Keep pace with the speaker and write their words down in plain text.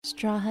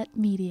Straw Hut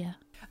Media.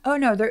 Oh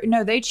no,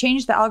 they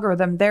changed the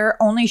algorithm. They're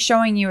only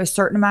showing you a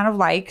certain amount of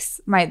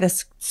likes.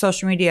 This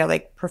social media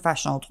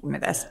professional told me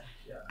this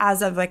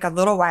as of a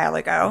little while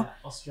ago.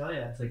 Yeah.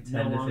 Australia, it's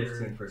 10 to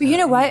 15%. But you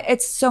know what?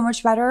 It's so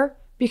much better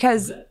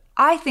because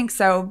I think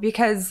so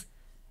because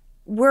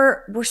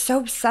we're so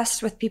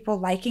obsessed with people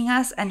liking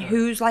us and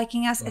who's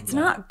liking us. It's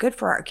not good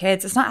for our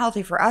kids. It's not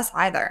healthy for us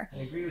either. I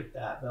agree with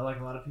that, but a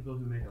lot of people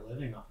who make a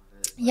living off of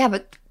it. Yeah,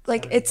 but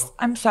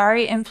I'm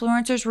sorry,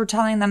 influencers were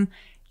telling them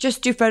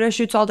just do photo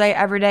shoots all day,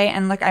 every day,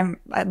 and I'm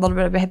a little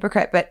bit of a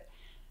hypocrite, but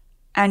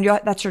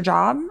that's your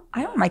job. I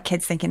don't want my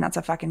kids thinking that's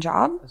a fucking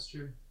job. That's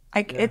true.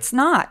 It's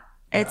not.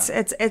 It's a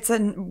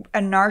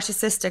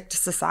narcissistic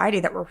society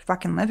that we're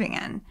fucking living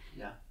in.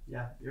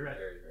 Yeah, you're right.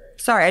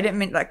 Sorry, I didn't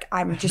mean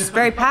I'm just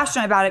very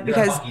passionate about it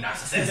because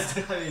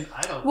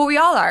I don't. well, we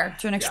all are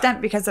to an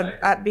extent because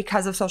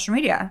of social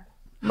media.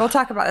 We'll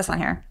talk about this on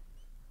here.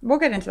 We'll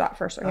get into that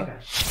first. Okay.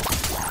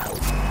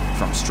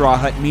 From Straw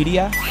Hut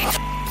Media,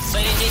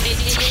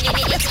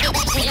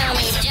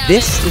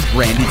 this is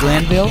Brandy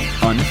Glanville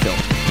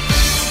Unfiltered.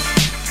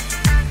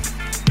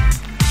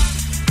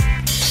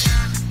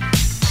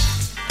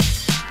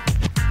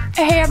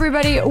 Hey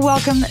everybody,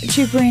 welcome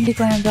to Brandy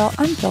Glanville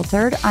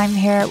Unfiltered. I'm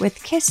here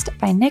with Kissed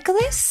by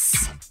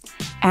Nicholas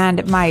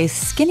and my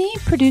skinny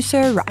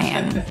producer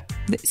Ryan.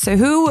 So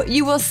who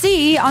you will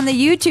see on the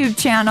YouTube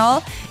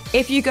channel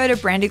if you go to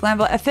Brandy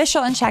Glanville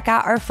Official and check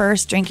out our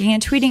first drinking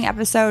and tweeting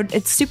episode.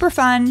 It's super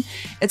fun.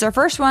 It's our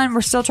first one. We're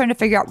still trying to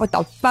figure out what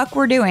the fuck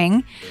we're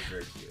doing.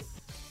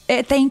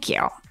 Thank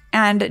you.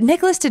 And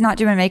Nicholas did not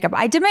do my makeup.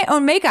 I did my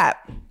own makeup.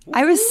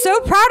 I was so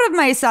proud of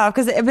myself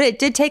but it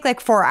did take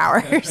 4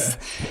 hours.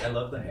 I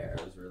love the hair.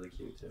 It was really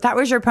cute too. That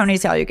was your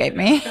ponytail you gave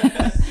me.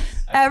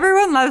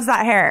 Everyone loves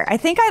that hair. I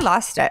think I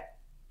lost it.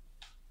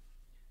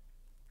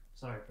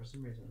 Sorry, for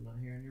some reason I'm not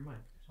hearing your mic.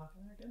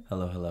 Talking there again?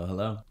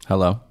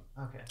 Hello.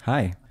 Okay.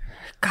 Hi.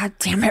 God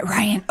damn it,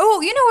 Ryan.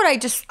 Oh, you know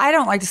what? I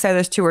don't like to say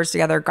those two words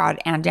together, God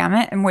and damn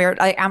it. And weird.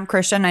 I'm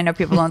Christian. I know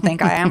people don't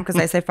think I am because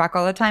I say fuck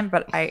all the time,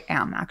 but I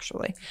am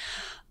actually.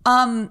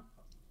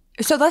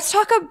 So let's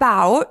talk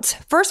about,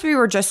 first we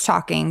were just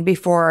talking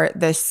before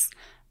this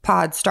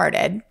pod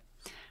started.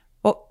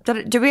 Well,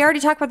 did we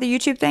already talk about the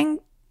YouTube thing?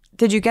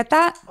 Did you get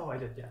that? Oh, I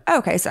did, yeah.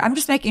 Okay, so I'm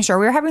just making sure.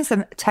 We were having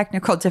some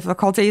technical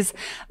difficulties,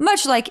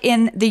 much like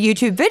in the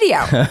YouTube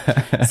video.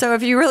 So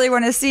if you really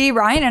want to see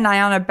Ryan and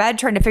I on a bed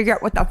trying to figure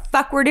out what the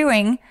fuck we're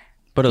doing.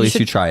 But at least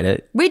you tried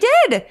it. We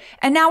did.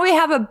 And now we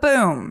have a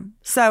boom.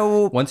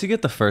 So once you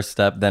get the first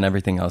step, then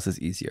everything else is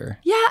easier.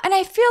 Yeah, and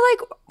I feel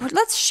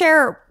let's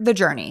share the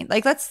journey.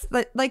 Let's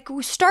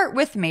start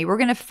with me. We're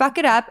going to fuck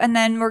it up and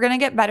then we're going to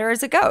get better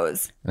as it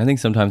goes. I think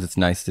sometimes it's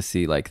nice to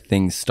see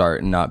things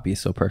start and not be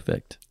so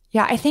perfect.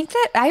 Yeah, I think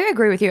that I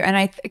agree with you.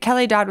 And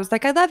Kelly Dodd was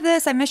like, I love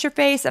this. I miss your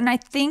face. And I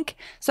think,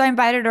 so I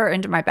invited her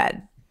into my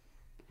bed.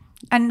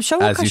 And she'll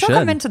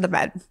come into the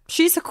bed.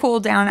 She's a cool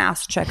down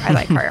ass chick. I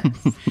like her.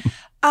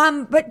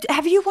 But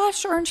have you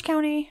watched Orange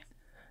County?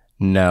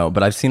 No,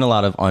 but I've seen a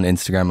lot of on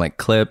Instagram,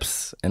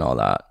 clips and all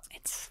that.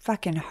 It's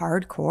fucking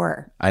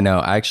hardcore. I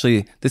know.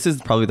 This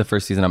is probably the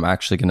first season I'm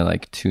actually going to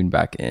tune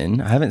back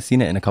in. I haven't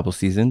seen it in a couple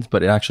seasons,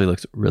 but it actually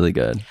looks really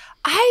good.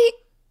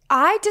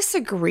 I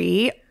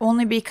disagree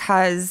only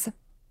because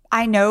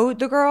I know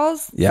the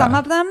girls, some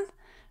of them,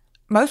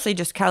 mostly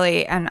just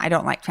Kelly, and I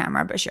don't like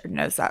Tamara, but she already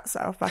knows that,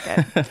 so fuck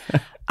it.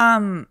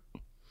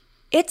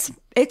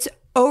 It's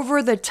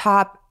over the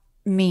top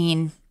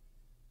mean.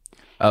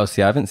 Oh,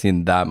 see, I haven't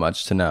seen that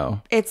much to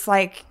know. It's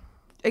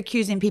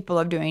accusing people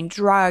of doing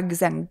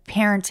drugs and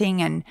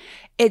parenting, and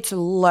it's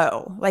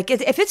low.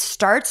 If it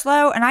starts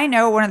low, and I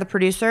know one of the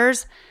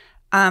producers,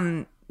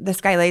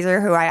 this guy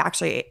Laser, who I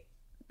actually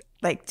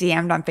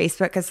DM'd on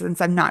Facebook because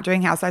since I'm not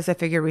doing Housewives, I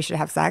figured we should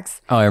have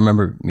sex. Oh, I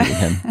remember meeting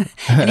him.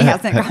 And he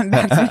hasn't gotten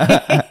back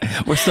to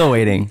me. We're still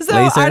waiting. So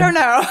Laser? I don't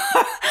know.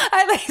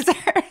 Hi,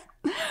 Laser.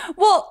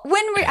 Well,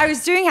 when I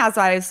was doing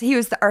Housewives, he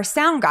was our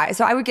sound guy.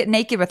 So I would get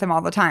naked with him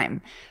all the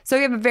time. So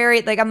we have a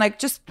very, I'm like,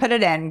 just put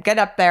it in, get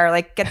up there,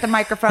 get the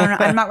microphone.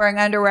 I'm not wearing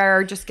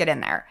underwear, just get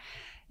in there.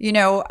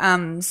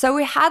 So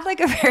we had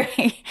a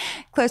very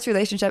close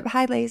relationship.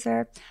 Hi,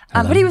 Laser.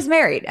 But he was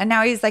married. And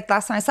now he's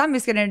last time I saw him, he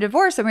was getting a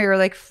divorce. And we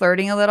were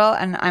flirting a little.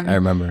 And I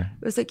remember.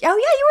 It was oh, yeah,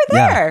 you were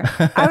there.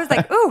 Yeah. I was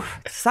ooh,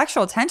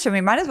 sexual tension.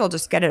 We might as well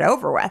just get it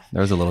over with.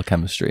 There was a little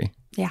chemistry.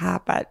 Yeah,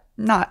 but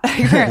not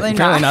apparently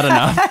not. Apparently not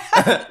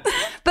enough.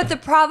 But the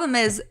problem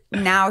is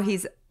now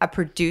he's a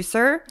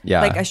producer.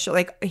 Yeah.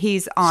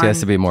 He's on. So he has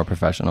to be more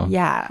professional.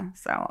 Yeah.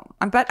 So,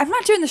 but I'm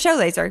not doing the show,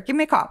 Laser. Give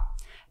me a call.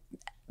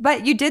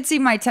 But you did see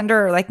my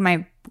Tinder,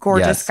 my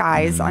gorgeous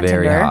guys on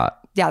Tinder. Very hot.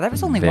 Yeah, that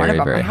was only one of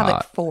them. I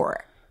had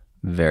 4.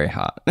 Very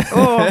hot.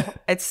 Oh,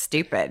 it's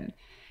stupid.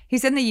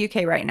 He's in the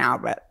UK right now,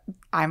 but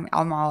I'm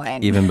all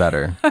in. Even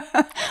better.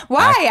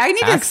 Why? I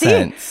need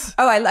accents. To see.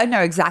 Oh, I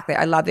know exactly.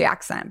 I love the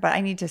accent, but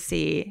I need to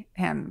see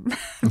him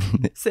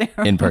soon.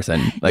 In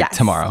person, yes.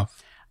 Tomorrow.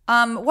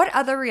 What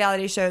other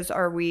reality shows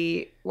are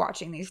we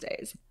watching these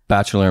days?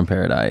 Bachelor in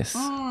Paradise.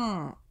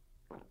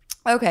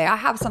 Okay, I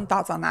have some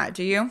thoughts on that.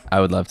 Do you? I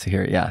would love to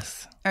hear it.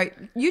 Yes. All right,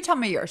 you tell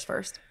me yours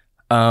first.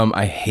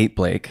 I hate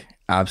Blake.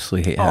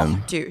 Absolutely hate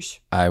him. Oh, douche.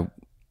 I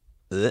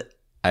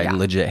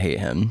legit hate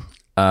him.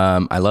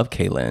 I love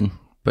Caitlyn,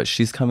 but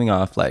she's coming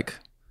off like.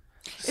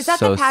 Is that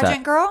so the pageant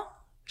sad. girl?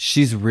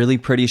 She's really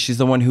pretty. She's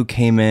the one who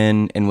came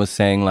in and was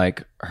saying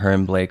like her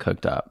and Blake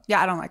hooked up.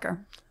 Yeah, I don't like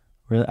her.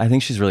 Really, I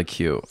think she's really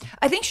cute.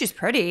 I think she's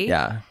pretty.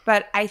 Yeah.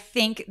 But I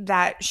think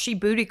that she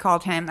booty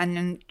called him and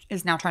then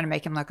is now trying to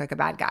make him look like a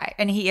bad guy.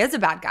 And he is a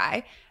bad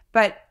guy.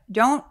 But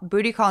don't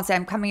booty call and say,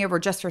 I'm coming over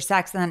just for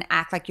sex and then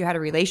act like you had a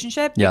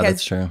relationship. Yeah,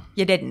 that's true.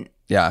 You didn't.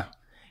 Yeah.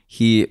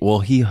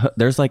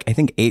 There's like, I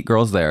think 8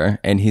 girls there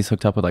and he's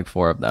hooked up with like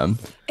 4 of them.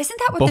 Isn't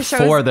that what the show's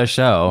before the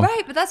show?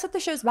 Right, but that's what the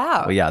show's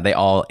about. Well, yeah, they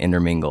all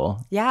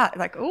intermingle. Yeah,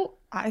 like, oh.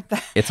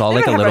 It's all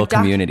like a little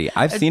community.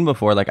 I've seen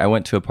before, like I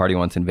went to a party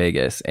once in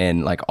Vegas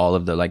and like all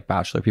of the like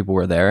bachelor people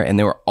were there and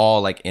they were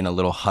all like in a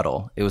little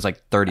huddle. It was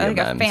like 30 of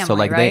them. Family, so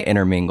like right? they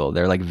intermingle.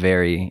 They're like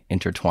very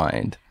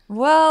intertwined.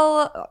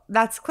 Well,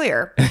 that's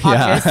clear,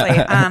 obviously.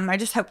 I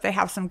just hope they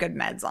have some good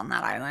meds on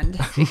that island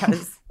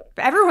because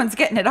everyone's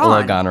getting it on. A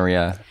little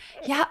gonorrhea.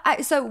 Yeah.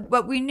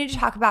 But we need to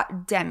talk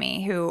about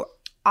Demi, who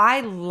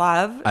I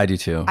love. I do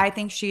too. I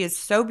think she is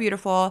so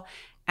beautiful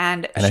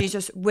and she's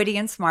just witty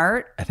and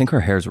smart. I think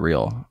her hair's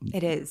real.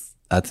 It is.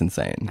 That's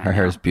insane. Her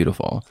hair is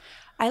beautiful.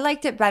 I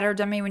liked it better,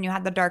 Demi, when you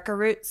had the darker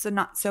roots, so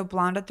not so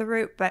blonde at the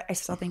root, but I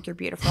still think you're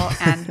beautiful.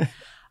 And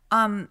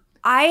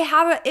I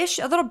have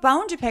a little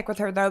bone to pick with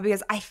her though,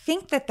 because I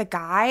think that the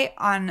guy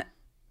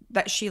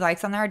that she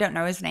likes on there, I don't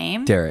know his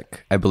name.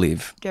 Derek, I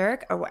believe.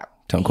 Derek? Oh, wow.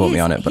 Don't quote me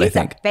on it, but I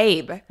think. He's a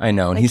babe. I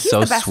know, and Like, he's so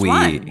the best sweet.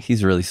 one.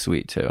 He's really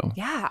sweet too.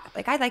 Yeah,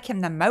 like I like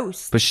him the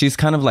most. But she's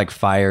kind of like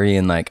fiery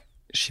and like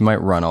she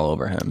might run all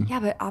over him. Yeah,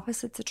 but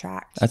opposites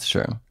attract. That's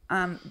true.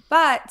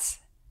 But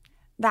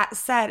that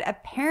said,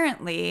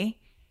 apparently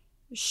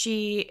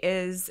she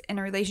is in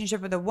a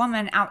relationship with a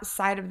woman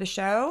outside of the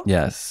show.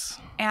 Yes.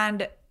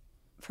 And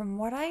from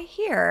what I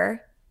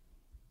hear,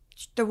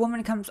 the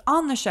woman comes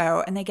on the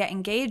show and they get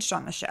engaged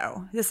on the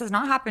show. This has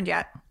not happened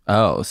yet.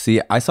 Oh,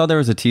 see, I saw there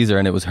was a teaser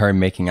and it was her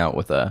making out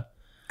with a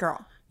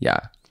girl. Yeah.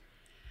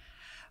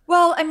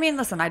 Well, I mean,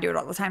 listen, I do it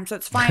all the time, so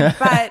it's fine.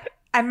 But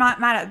I'm not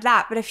mad at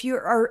that. But if you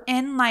are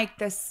in like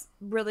this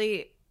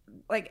really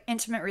like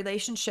intimate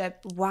relationship,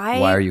 why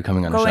are you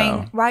coming on a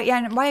show? Why?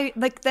 Yeah, and why?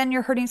 Like then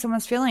you're hurting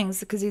someone's feelings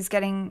because he's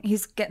getting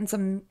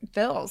some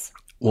feels.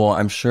 Well,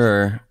 I'm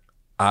sure.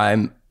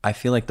 I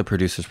feel like the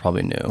producers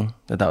probably knew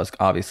that was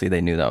obviously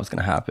they knew that was going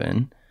to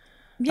happen.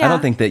 Yeah. I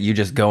don't think that you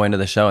just go into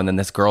the show and then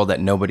this girl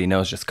that nobody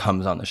knows just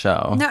comes on the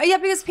show. No, yeah,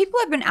 because people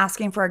have been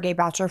asking for a gay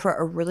bachelor for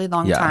a really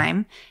long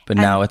time. But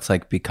now it's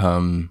like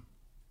become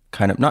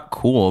kind of not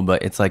cool,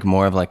 but it's like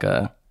more of like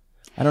a,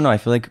 I don't know. I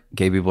feel like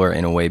gay people are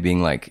in a way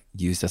being like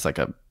used as like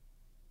a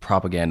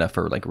propaganda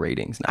for like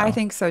ratings now. I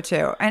think so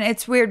too. And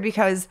it's weird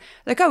because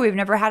like, oh, we've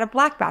never had a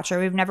black bachelor.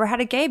 We've never had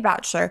a gay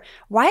bachelor.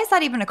 Why is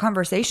that even a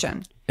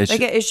conversation?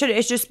 It should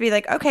just be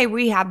like, okay,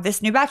 we have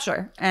this new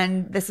bachelor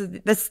and these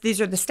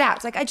are the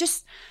stats. Like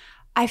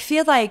I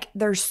feel like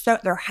they're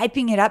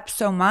hyping it up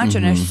so much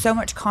and there's so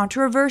much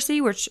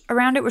controversy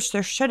around it, which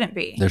there shouldn't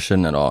be. There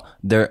shouldn't at all.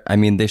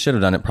 They should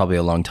have done it probably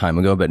a long time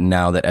ago, but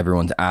now that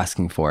everyone's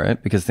asking for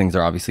it because things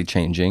are obviously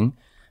changing,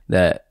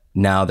 that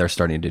now they're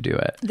starting to do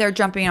it. They're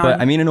jumping on.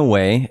 But I mean, in a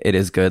way, it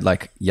is good.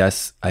 Like,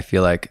 yes, I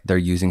feel like they're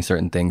using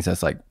certain things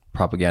as like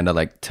propaganda,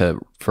 like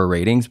for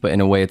ratings. But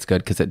in a way, it's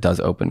good because it does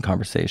open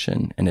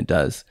conversation, and it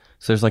does.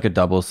 So there's like a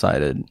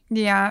double-sided.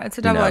 Yeah, it's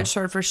a double-edged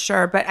sword for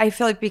sure. But I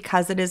feel like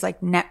because it is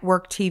like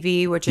network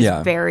TV, which is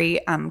very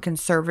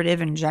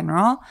conservative in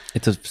general,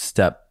 it's a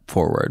step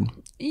forward.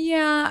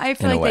 Yeah, I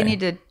feel like they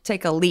need to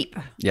take a leap.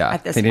 Yeah,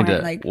 at this point,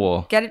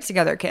 get it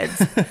together, kids.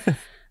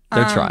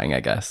 They're trying, I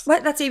guess.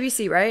 What? That's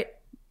ABC, right?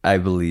 I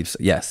believe so.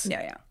 Yes.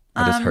 Yeah.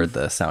 I just heard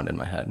the sound in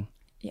my head.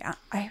 Yeah.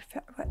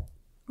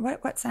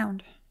 What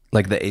sound?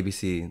 Like the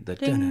ABC. The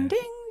ding, ding,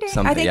 ding.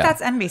 I think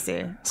that's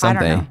NBC. Something.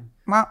 I don't know.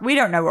 Well, we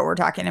don't know what we're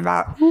talking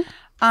about.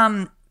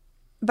 But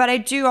I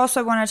do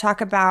also want to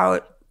talk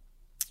about,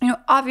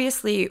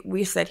 obviously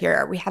we sit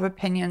here, we have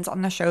opinions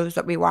on the shows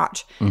that we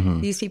watch.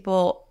 Mm-hmm. These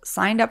people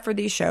signed up for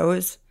these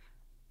shows.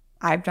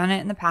 I've done it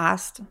in the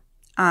past.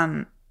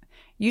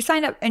 You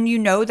signed up and you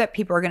know that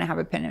people are going to have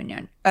an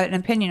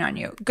opinion on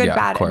you. Good,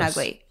 bad, and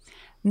ugly.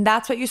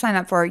 That's what you signed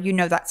up for. You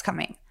know that's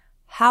coming.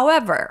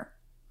 However,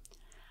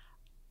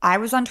 I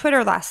was on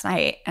Twitter last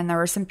night and there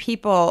were some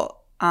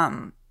people,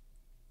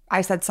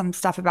 I said some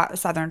stuff about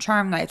Southern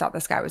Charm that I thought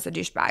this guy was a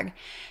douchebag.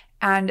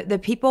 And the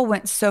people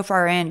went so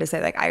far in to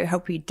say like, I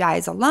hope he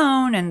dies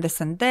alone and this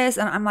and this.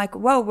 And I'm like,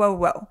 whoa, whoa,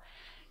 whoa.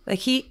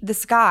 Like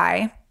this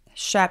guy,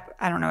 Shep,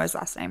 I don't know his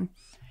last name.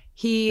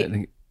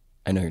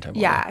 I know you're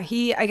talking about. Yeah,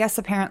 he, I guess,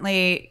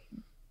 apparently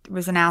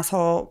was an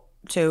asshole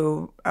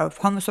to a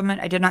homeless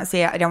woman. I did not see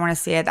it. I don't want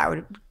to see it. That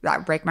would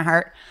break my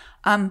heart.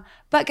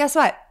 But guess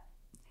what?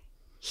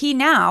 He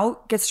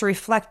now gets to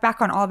reflect back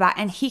on all of that,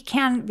 and he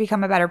can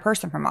become a better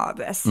person from all of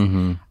this.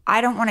 Mm-hmm.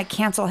 I don't want to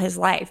cancel his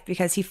life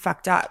because he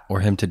fucked up. Or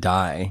him to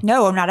die.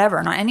 No, not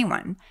ever. Not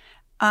anyone.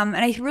 And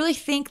I really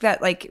think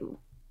that like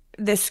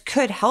this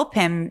could help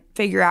him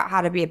figure out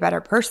how to be a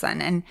better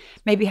person and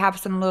maybe have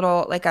some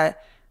little like a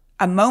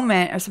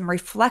moment of some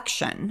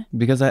reflection.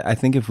 Because I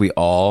think if we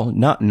all,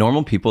 not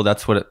normal people,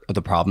 that's what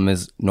the problem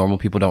is. Normal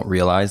people don't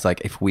realize,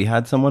 like, if we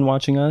had someone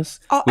watching us,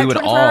 we would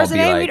all be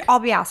like, we'd all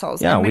be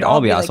assholes. Yeah, we'd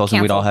all be assholes,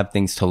 and we'd all have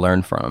things to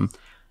learn from.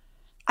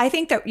 I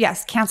think that,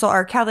 yes, cancel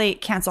R. Kelly,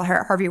 cancel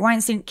Harvey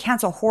Weinstein,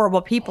 cancel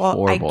horrible people.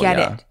 Horrible, I get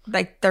yeah. it.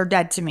 Like, they're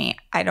dead to me.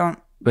 I don't.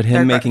 But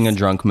him making a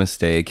drunk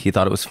mistake, he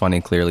thought it was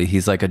funny, clearly.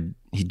 He's like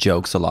he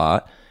jokes a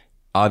lot.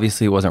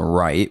 Obviously, it wasn't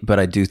right, but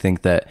I do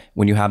think that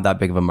when you have that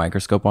big of a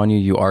microscope on you,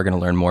 you are going to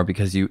learn more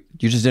because you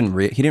just didn't,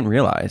 he didn't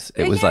realize.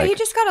 It was like. He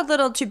just got a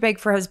little too big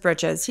for his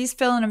britches. He's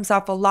feeling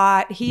himself a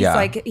lot. He's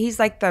like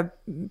the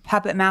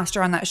puppet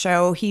master on that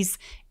show. He's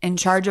in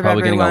charge of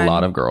probably everyone. Getting a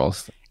lot of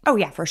girls. Oh,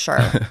 yeah, for sure.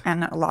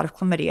 And a lot of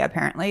chlamydia,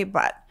 apparently.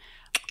 But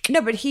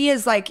no, but he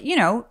is like,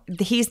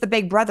 he's the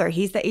big brother.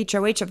 He's the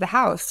HOH of the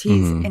house.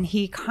 And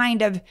he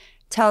kind of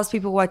tells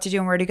people what to do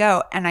and where to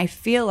go. And I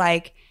feel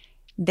like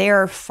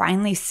they're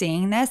finally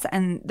seeing this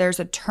and there's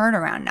a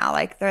turnaround now.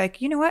 Like, they're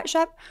like, you know what,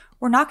 Shep?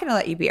 We're not going to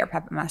let you be our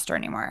puppet master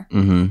anymore.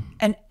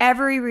 And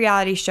every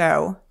reality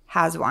show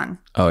has one.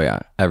 Oh, yeah.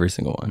 Every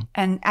single one.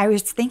 And I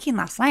was thinking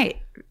last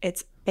night,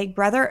 it's Big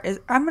Brother.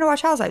 I'm going to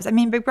watch Housewives. I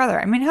mean, Big Brother.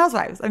 I mean,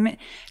 Housewives. I mean,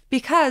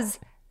 because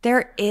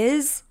there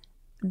is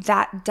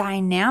that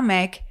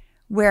dynamic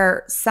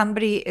where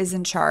somebody is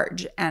in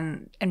charge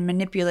and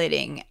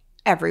manipulating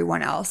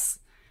everyone else.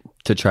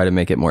 To try to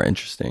make it more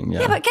interesting.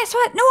 Yeah, but guess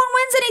what? No one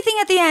wins anything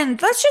at the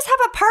end. Let's just have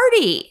a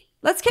party.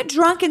 Let's get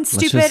drunk and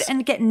stupid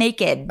and get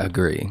naked.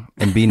 Agree.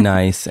 And be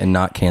nice and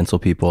not cancel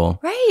people.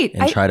 Right.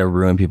 And try to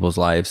ruin people's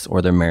lives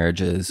or their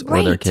marriages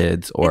or their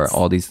kids or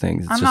all these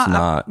things. It's just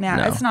not.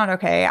 It's not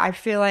okay. I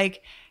feel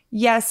like,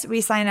 yes,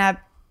 we sign up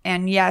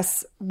and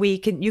yes, you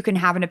can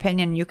have an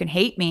opinion. You can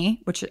hate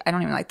me, which I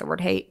don't even like the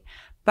word hate,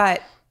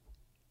 but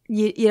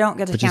you don't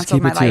get to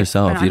cancel my life.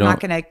 Yourself. I'm not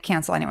going to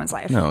cancel anyone's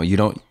life. No, you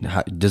don't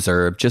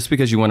deserve, just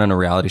because you went on a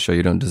reality show,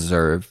 you don't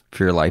deserve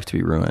for your life to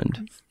be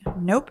ruined.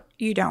 Nope,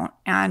 you don't.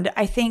 And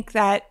I think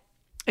that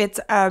it's,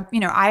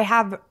 I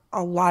have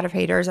a lot of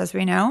haters, as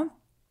we know.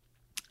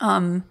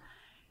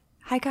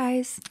 Hi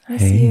guys,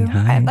 miss you.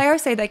 I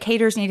always say like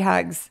haters need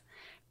hugs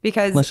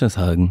because let's just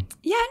hug.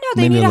 Yeah, no,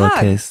 they Maybe need a hug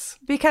kiss.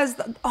 Because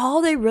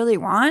all they really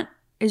want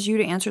is you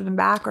to answer them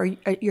back or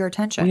your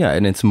attention. Yeah,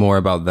 and it's more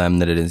about them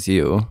than it is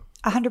you.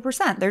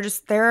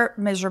 100%. They're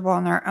miserable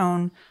in their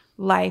own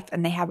life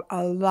and they have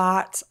a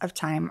lot of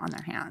time on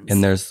their hands.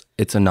 And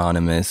it's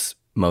anonymous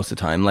most of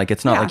the time. Like,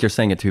 it's not like you're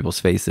saying it to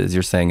people's faces.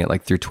 You're saying it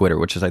like through Twitter,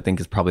 which I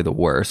think is probably the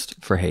worst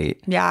for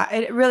hate. Yeah,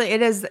 it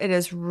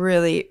is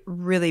really,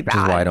 really bad.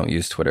 Which is why I don't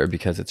use Twitter,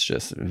 because it's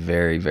just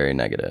very, very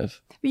negative.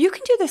 But you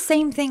can do the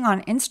same thing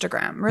on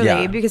Instagram,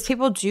 really, because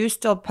people do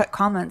still put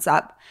comments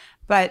up,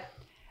 but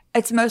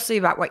it's mostly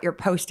about what you're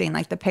posting,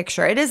 like the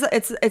picture. It's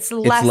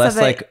less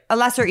of a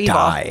lesser evil.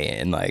 Die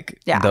and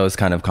those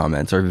kind of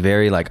comments are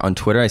very like on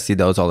Twitter. I see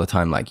those all the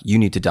time. Like, you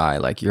need to die.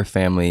 Like, your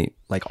family.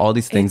 Like, all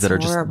these things that are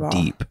horrible.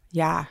 Just deep.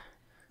 Yeah,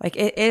 like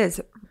it is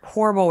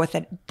horrible with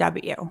a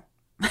W.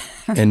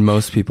 And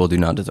most people do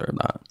not deserve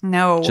that.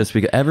 No, just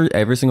because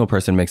every single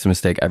person makes a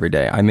mistake every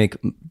day. I make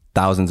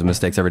thousands of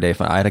mistakes every day.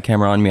 If I had a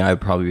camera on me, I would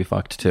probably be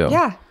fucked too.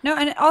 Yeah. No,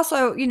 and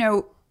also,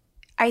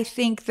 I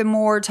think the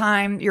more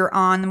time you're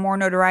on, the more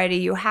notoriety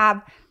you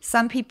have,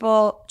 some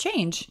people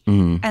change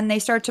and they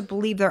start to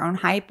believe their own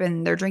hype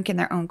and they're drinking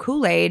their own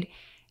Kool-Aid.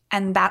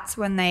 And that's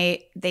when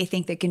they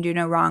think they can do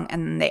no wrong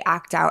and they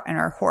act out and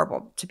are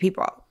horrible to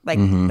people. Like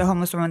the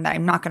homeless woman that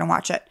I'm not going to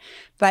watch it.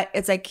 But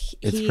it's like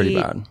it's pretty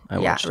bad. I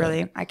watched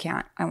really. it. I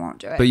can't. I won't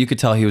do it. But you could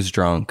tell he was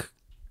drunk.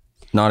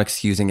 Not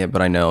excusing it,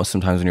 but I know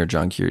sometimes when you're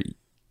drunk,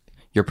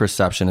 your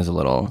perception is a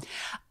little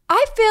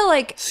I feel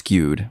like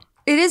skewed.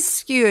 It is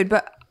skewed,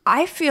 but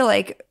I feel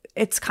like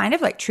it's kind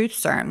of like truth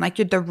serum. Like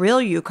the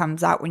real you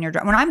comes out when you're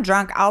drunk. When I'm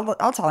drunk,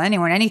 I'll tell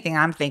anyone anything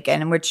I'm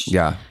thinking, which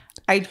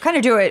I kind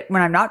of do it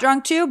when I'm not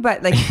drunk too.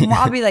 But like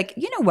I'll be like,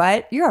 you know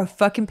what? You're a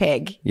fucking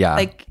pig. Yeah.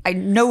 Like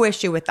no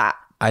issue with that.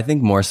 I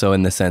think more so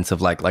in the sense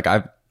of like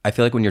I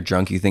feel like when you're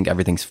drunk, you think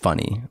everything's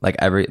funny. Like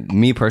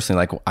me personally,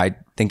 like I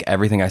think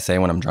everything I say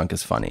when I'm drunk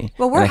is funny.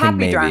 Well, we're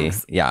happy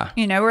drunks. Yeah.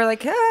 We're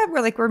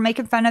like, we're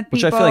making fun of people.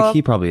 Which I feel like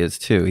he probably is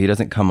too. He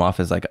doesn't come off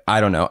as like, I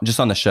don't know,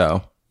 just on the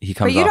show. He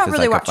comes but you off don't as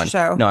really like watch the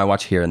show. No, I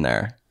watch here and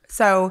there.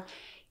 So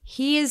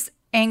he's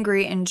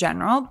angry in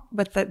general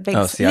with the big.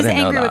 He's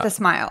angry with a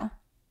smile.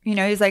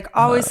 He's like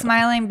always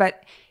smiling,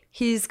 but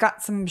she's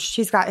got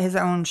his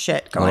own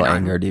shit going on. A little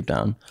anger deep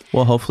down.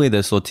 Well, hopefully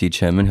this will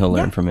teach him and he'll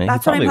learn from it.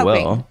 That's he probably what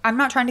I'm hoping. will. I'm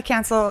not trying to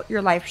cancel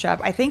your life,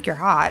 Shep. I think you're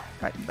hot.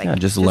 But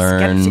just learn.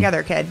 Get it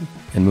together, kid.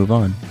 And move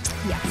on.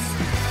 Yes.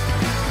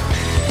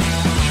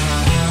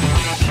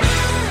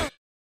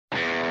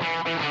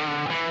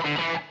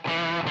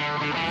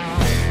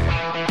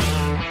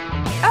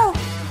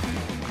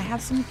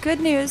 Some good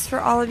news for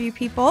all of you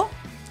people,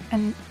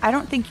 and I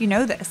don't think you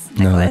know this,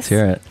 Nicholas. No, let's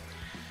hear it.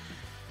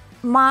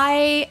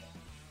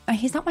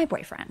 He's not my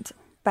boyfriend,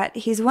 but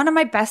he's one of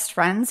my best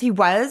friends. He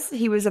was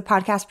a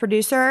podcast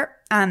producer.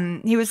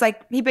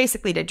 He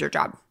basically did your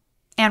job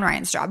and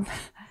Ryan's job.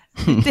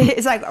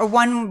 It's like a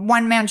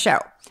one man show.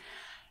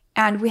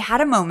 And we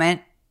had a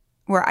moment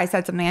where I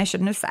said something I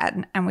shouldn't have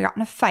said, and we got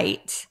in a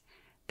fight.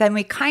 Then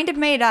we kind of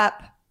made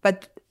up,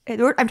 but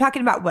I'm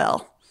talking about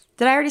Will.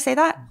 Did I already say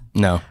that?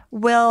 No.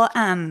 Will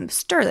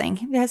Sterling.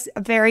 He has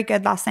a very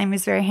good last name.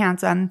 He's very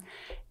handsome.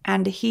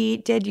 And he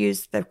did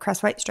use the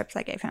Crest White strips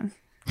I gave him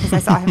because I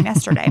saw him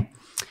yesterday.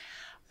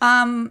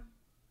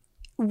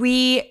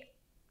 We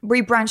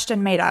brunched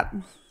and made up.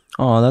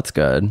 Oh, that's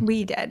good.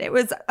 We did. It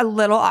was a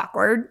little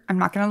awkward. I'm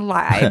not going to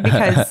lie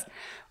because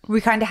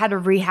we kind of had to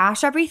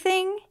rehash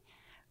everything.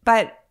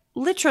 But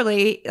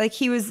literally, like,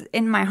 he was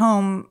in my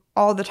home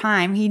all the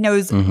time. He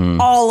knows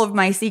all of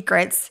my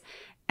secrets,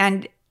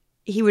 and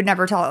he would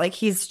never tell it. Like,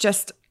 he's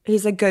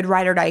a good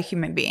ride or die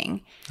human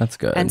being. That's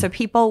good. And so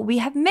we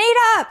have made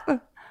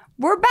up.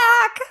 We're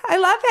back. I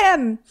love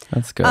him.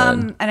 That's good.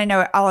 And I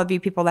know all of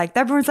you people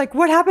everyone's like,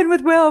 what happened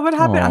with Will? What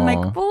happened? I'm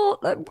like, well,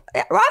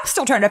 I'm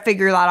still trying to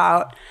figure that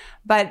out.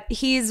 But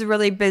he's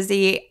really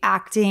busy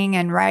acting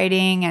and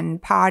writing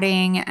and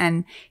potting,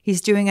 and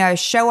he's doing a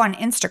show on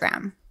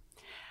Instagram.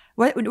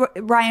 What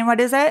Ryan,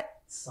 what is it?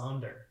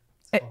 Sonder.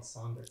 It's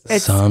called Sonder.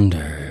 It's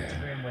Sonder.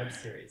 Instagram web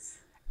series.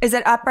 Is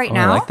it up right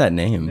now? I like that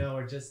name. No,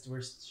 we're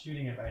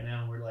shooting it right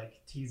now. We're like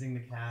teasing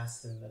the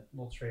cast and the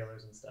little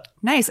trailers and stuff.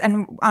 Nice.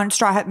 And on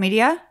Straw Hut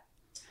Media?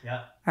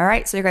 Yeah. All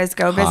right. So you guys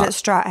go visit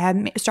Straw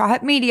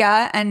Hut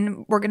Media,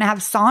 and we're going to have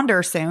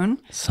Sonder soon.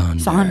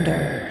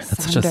 Sonder.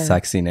 That's such a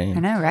sexy name. I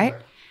know, right?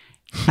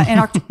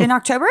 In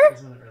October?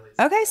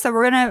 Okay, so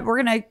we're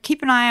gonna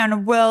keep an eye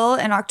on Will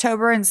in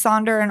October and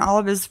Sonder and all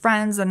of his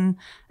friends and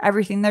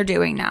everything they're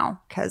doing now,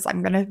 because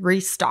I'm gonna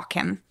restock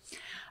him.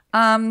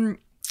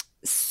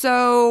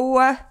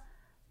 So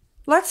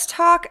let's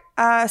talk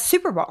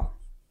Super Bowl.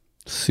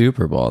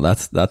 Super Bowl.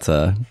 That's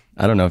a.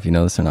 I don't know if you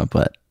know this or not,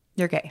 but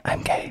You're gay.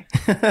 I'm gay.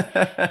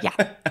 Yeah.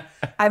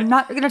 I'm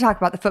not going to talk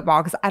about the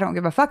football because I don't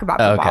give a fuck about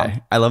football.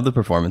 Okay. I love the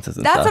performances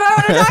and That's stuff. what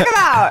I want to talk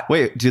about.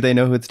 Wait, do they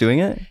know who's doing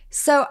it?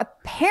 So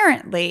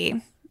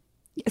apparently,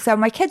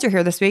 my kids are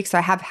here this week, so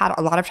I have had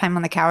a lot of time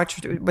on the couch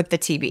with the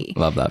TV.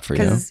 Love that for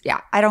you. Because,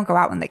 yeah, I don't go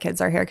out when the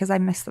kids are here because I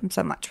miss them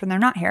so much when they're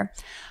not here.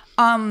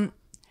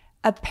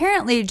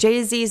 Apparently,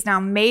 Jay-Z's now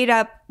made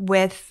up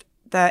with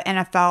the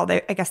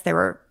NFL. I guess they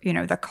were,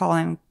 the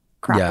Colin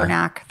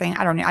Kaepernick thing.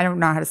 I don't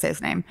know how to say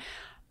his name.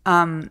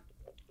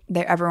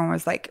 Everyone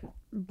was like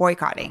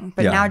boycotting,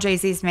 but now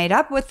Jay-Z's made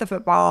up with the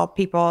football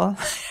people.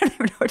 I don't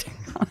even know what to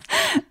call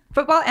them.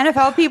 Football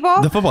NFL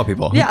people. The football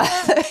people. Yeah,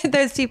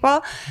 those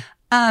people.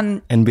 NBA,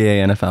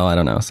 NFL, I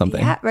don't know,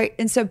 something. Yeah, right.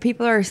 And so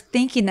people are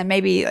thinking that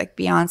maybe like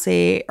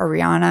Beyonce or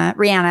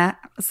Rihanna.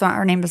 So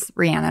her name is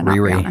Rihanna, not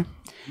Rihanna.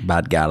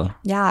 Bad gal.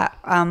 Yeah,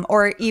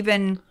 or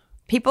even.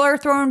 People are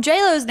throwing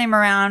J-Lo's name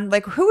around.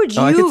 Like, who would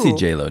you? I could see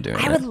J-Lo doing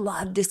it. I would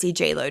love to see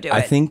J-Lo do it. I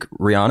think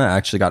Rihanna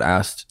actually got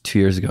asked 2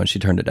 years ago and she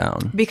turned it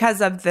down.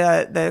 Because of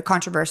the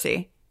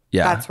controversy.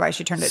 Yeah. That's why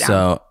she turned it down.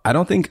 So, I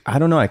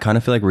don't know. I kind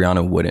of feel like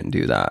Rihanna wouldn't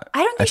do that.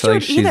 I don't think I feel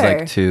like she would she's either.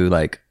 like too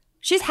like...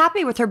 She's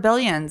happy with her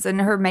billions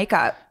and her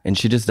makeup. And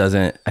she just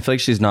doesn't... I feel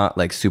like she's not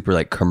like super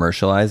like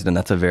commercialized, and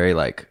that's a very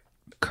like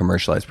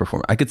commercialized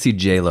performance. I could see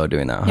J-Lo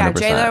doing that 100%. Yeah,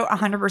 J-Lo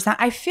 100%.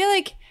 I feel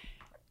like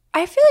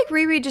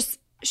Riri just...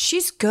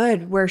 She's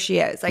good where she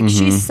is. Like,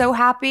 she's so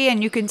happy,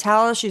 and you can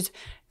tell she's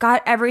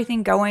got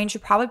everything going. She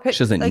probably put...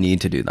 She doesn't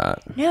need to do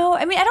that. No,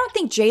 I mean, I don't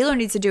think J-Lo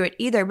needs to do it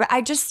either, but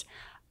I just...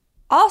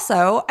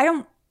 Also,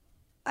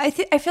 I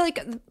feel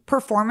like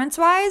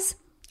performance-wise,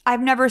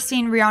 I've never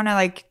seen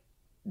Rihanna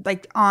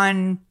like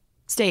on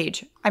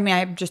stage. I mean,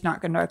 I'm just not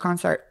going to a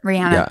concert.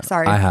 Rihanna,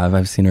 sorry. I have.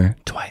 I've seen her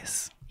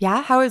twice.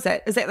 Yeah? How is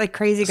it? Is it like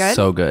crazy good?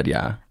 So good,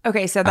 yeah.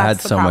 Okay, so that's I had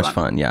the so problem. much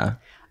fun, yeah.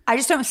 I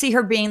just don't see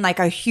her being like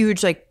a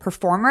huge like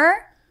performer.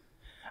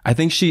 I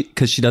think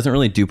because she doesn't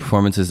really do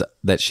performances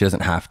that she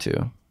doesn't have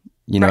to.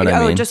 You know what I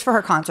mean? Oh, just for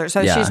her concert.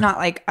 So Yeah. she's not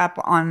like up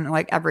on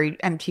like every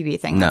MTV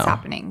thing that's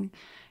happening.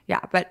 Yeah,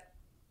 but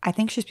I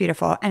think she's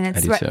beautiful. And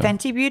it's do what, too.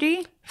 Fenty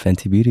Beauty?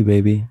 Fenty Beauty,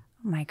 baby.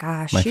 Oh my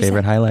gosh. My she's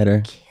favorite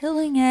highlighter.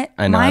 killing it.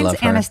 I know, I Mine's love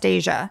her.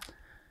 Anastasia.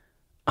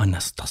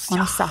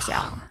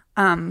 Anastasia.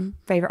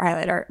 Favorite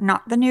highlighter.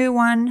 Not the new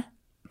one,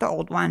 the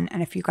old one.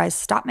 And if you guys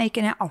stop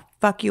making it, I'll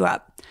fuck you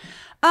up.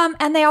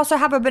 And they also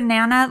have a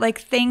banana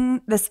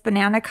thing, this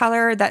banana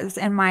color that is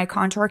in my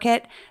contour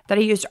kit that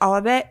I used all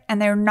of it.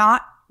 And they're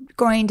not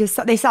going to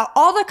they sell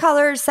all the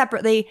colors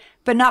separately,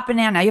 but not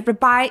banana. You have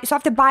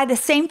to buy the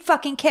same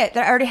fucking kit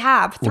that I already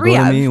have. Three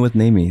Go of. to me with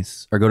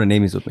Namies. Or go to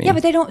Namies with me. Yeah,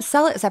 but they don't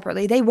sell it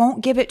separately. They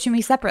won't give it to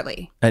me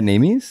separately. At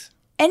Namies?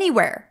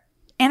 Anywhere.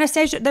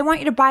 Anastasia, they want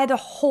you to buy the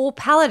whole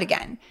palette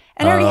again.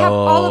 And I already have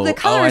all of the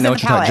colors I know in the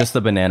what you're palette. talking. Just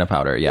the banana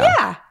powder. Yeah.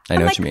 Yeah. I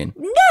know what you mean.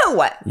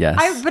 No.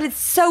 Yes. But it's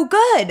so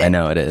good. I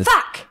know it is.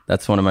 Fuck.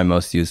 That's one of my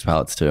most used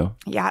palettes too.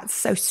 Yeah, it's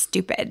so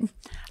stupid.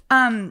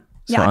 So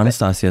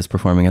Anastasia is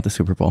performing at the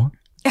Super Bowl.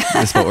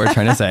 That's what we're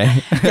trying to say.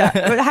 Yeah,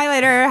 but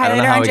highlighter I don't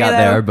know how on we got J-Lo.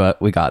 there,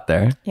 but we got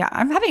there. Yeah,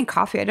 I'm having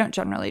coffee. I don't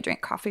generally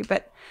drink coffee,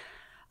 but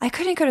I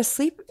couldn't go to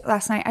sleep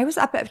last night. I was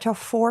up until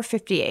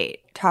 4:58,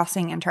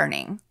 tossing and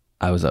turning.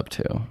 I was up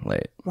too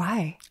late.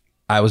 Why?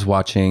 I was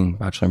watching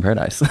Bachelor in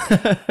Paradise.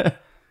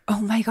 Oh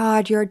my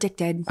God, you're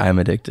addicted. I am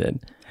addicted.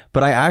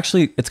 But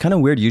it's kind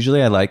of weird.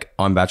 Usually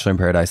on Bachelor in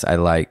Paradise, I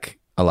like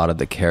a lot of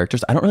the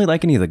characters. I don't really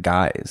like any of the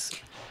guys.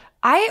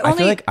 I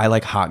feel like I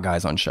like hot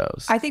guys on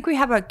shows. I think we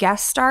have a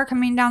guest star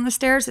coming down the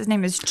stairs. His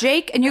name is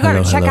Jake, and you got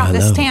to check out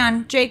this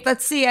tan. Jake,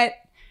 let's see it.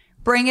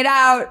 Bring it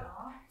out.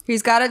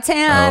 He's got a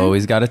tan. Oh,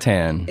 he's got a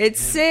tan. It's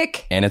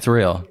sick. And it's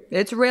real.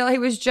 It's real. He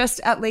was just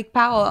at Lake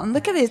Powell. And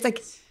look at this.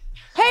 Like,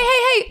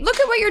 hey, look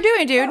at what you're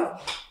doing, dude.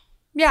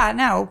 Yeah,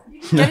 no.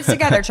 Get it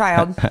together,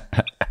 child.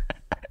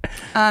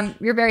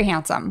 You're very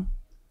handsome.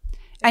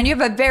 And you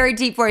have a very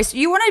deep voice.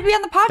 You want to be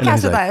on the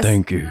podcast with us.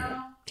 Thank you.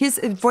 His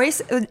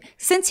voice,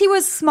 since he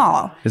was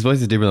small. His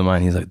voice is deeper than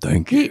mine. He's like,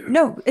 thank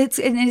you. It's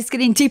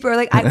getting deeper.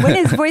 Like when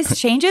his voice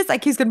changes,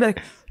 like he's going to be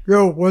like,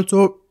 yo, what's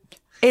up?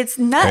 It's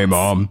nuts. Hey,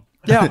 Mom.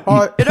 Yeah.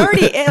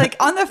 Like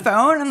on the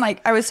phone. I'm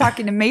like, I was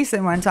talking to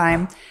Mason one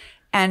time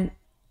and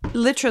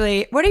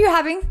literally, what are you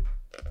having?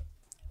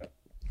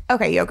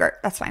 Okay, yogurt.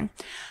 That's fine.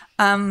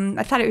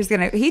 I thought it was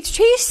gonna. He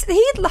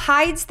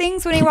hides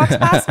things when he walks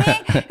past me.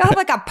 He'll have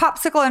like a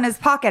popsicle in his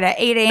pocket at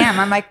 8 a.m.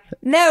 I'm like,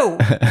 no,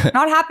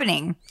 not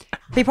happening.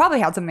 He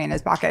probably had something in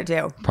his pocket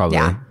too. Probably.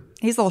 Yeah,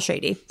 he's a little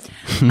shady.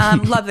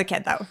 Love the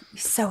kid though.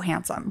 He's so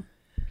handsome.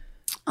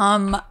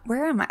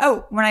 Where am I?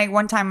 Oh,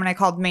 one time when I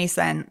called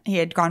Mason, he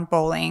had gone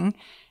bowling,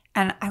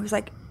 and I was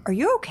like, "Are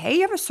you okay?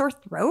 You have a sore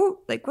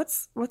throat? Like,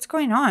 what's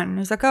going on?"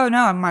 He's like, "Oh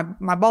no,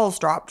 my balls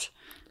dropped."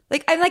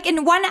 Like I'm like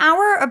in 1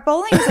 hour of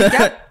bowling. He's like,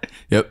 "Yep."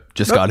 Yep,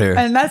 just got here.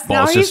 And that's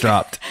balls just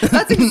dropped.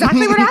 That's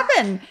exactly what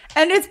happened.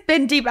 And it's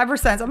been deep ever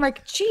since. I'm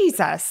like,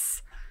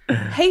 Jesus.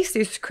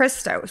 Jesus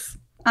Christos.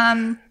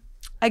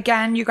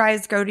 Again, you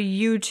guys go to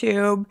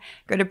YouTube,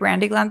 go to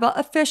Brandy Glanville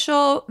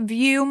Official,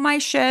 view my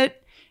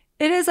shit.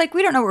 It is like,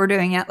 we don't know what we're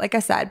doing yet, like I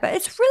said, but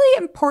it's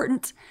really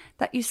important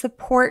that you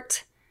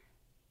support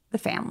the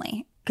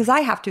family because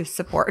I have to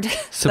support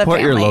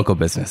Support your local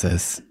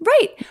businesses.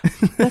 Right.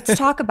 Let's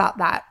talk about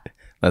that.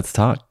 Let's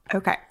talk.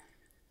 Okay.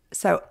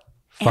 So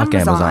fuck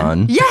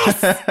Amazon.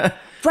 Yes.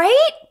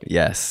 Right?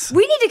 Yes.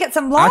 We need to get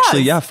some laws.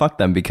 Actually, yeah, fuck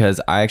them because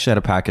I actually had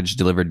a package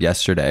delivered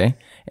yesterday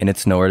and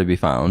it's nowhere to be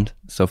found.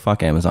 So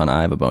fuck Amazon.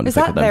 I have a bone to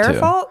pick with them too. Is that their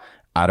fault?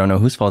 I don't know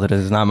whose fault it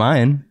is. It's not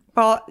mine.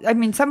 Well, I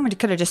mean, someone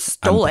could have just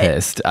stole it. I'm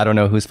pissed. I don't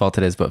know whose fault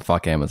it is, but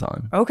fuck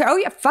Amazon. Okay. Oh,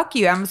 yeah. Fuck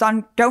you,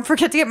 Amazon. Don't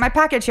forget to get my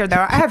package here,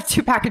 though. I have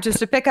 2 packages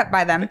to pick up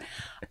by them.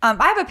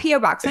 I have a P.O.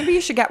 box. Maybe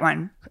you should get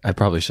one. I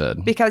probably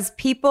should. Because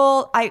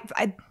people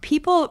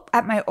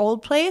at my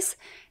old place,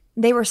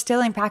 they were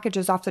stealing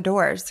packages off the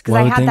doors because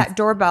I had that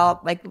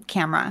doorbell like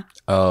camera.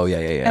 Oh, yeah.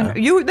 And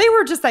they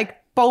were just like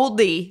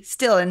boldly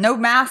stealing, no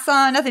masks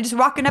on, nothing, just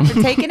walking up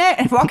and taking it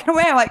and walking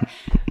away. I'm like,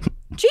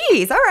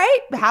 geez, all right,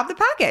 have the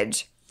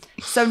package.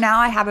 So now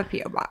I have a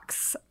P.O.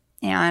 box.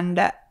 And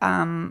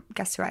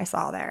guess who I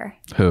saw there?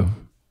 Who?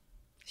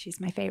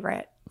 She's my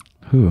favorite.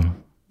 Who?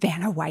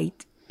 Vanna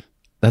White.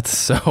 That's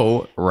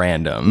so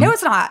random. No,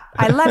 it's not.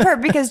 I love her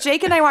because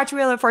Jake and I watch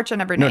Wheel of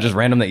Fortune every night. No, just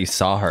random that you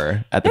saw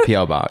her at the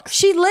P.O. box.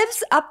 She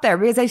lives up there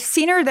because I've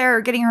seen her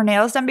there getting her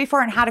nails done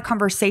before and had a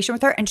conversation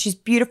with her. And she's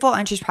beautiful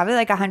and she's probably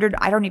like 100.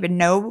 I don't even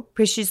know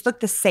because she's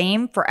looked the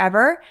same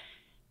forever.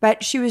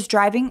 But she was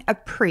driving a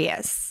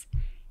Prius.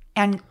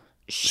 And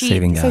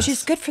so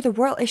she's good for the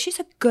world. She's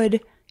a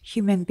good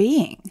human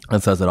being.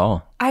 That says it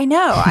all. I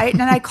know.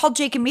 And I called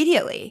Jake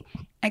immediately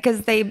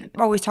because they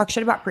always talk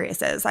shit about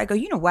Priuses. I go,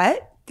 you know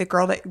what? The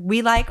girl that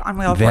we like on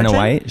Wheel of Fortune. Vanna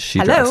White, she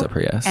drives a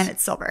Prius. And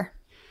it's silver.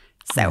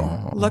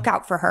 So look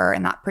out for her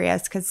in that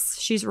Prius because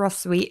she's real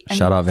sweet. And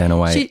shout out Vanna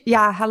White.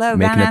 Hello,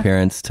 Make Vanna. an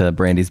appearance to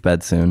Brandy's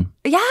bed soon.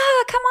 Yeah,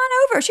 come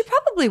on over. She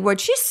probably would.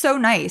 She's so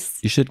nice.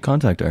 You should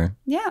contact her.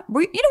 Yeah.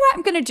 You know what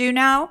I'm going to do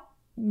now?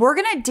 We're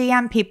going to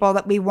DM people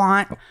that we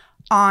want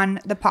on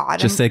the pod.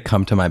 Just say,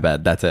 come to my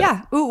bed. That's it.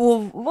 Yeah.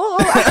 Ooh.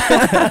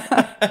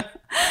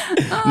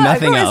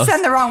 Nothing else.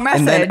 Send the wrong message.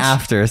 And then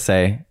after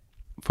say,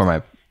 for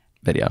my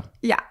video.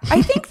 Yeah.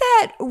 I think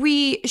that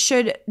we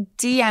should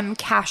DM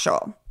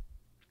Cashel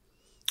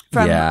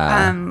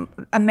from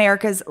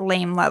America's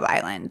Lame Love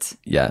Island.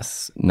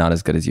 Yes. Not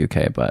as good as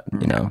UK, but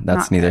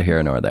that's neither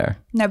here nor there.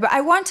 No, but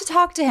I want to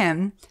talk to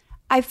him.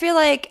 I feel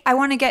like I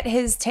want to get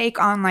his take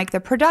on like the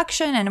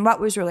production and what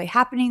was really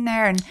happening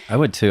there. And I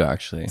would too,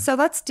 actually. So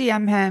let's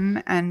DM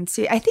him and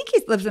see. I think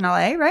he lives in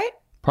LA, right?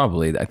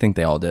 Probably. I think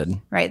they all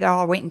did. Right. They're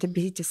all waiting to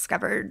be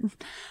discovered.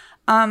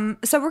 So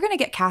we're going to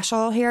get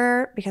Cashel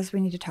here because we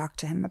need to talk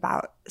to him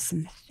about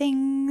some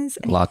things.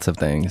 Lots of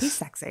things. He's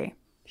sexy.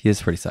 He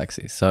is pretty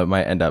sexy. So it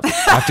might end up,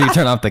 after you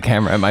turn off the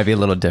camera, it might be a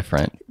little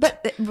different.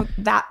 But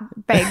that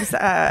begs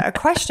a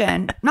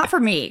question. Not for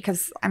me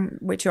because I'm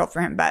way too old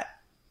for him, but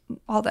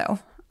although,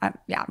 I'm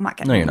not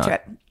getting into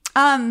it.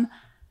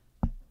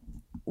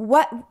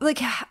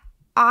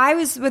 I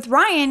was with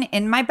Ryan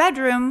in my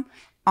bedroom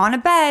on a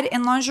bed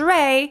in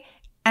lingerie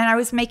and I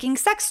was making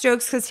sex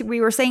jokes because we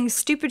were saying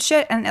stupid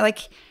shit and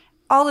like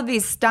all of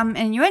these dumb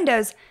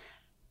innuendos.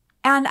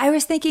 And I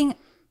was thinking,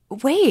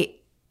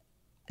 wait,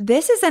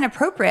 this is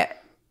inappropriate.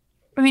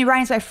 I mean,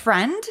 Ryan's my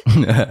friend,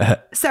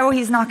 so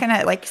he's not going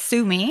to like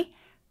sue me.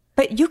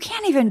 But you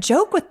can't even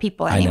joke with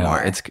people anymore.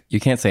 I know. You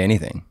can't say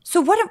anything.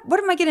 So what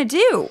am I going to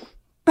do?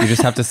 You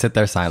just have to sit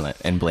there silent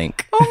and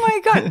blink. Oh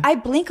my God. I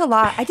blink a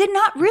lot. I did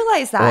not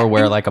realize that. Or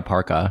wear like a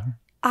parka.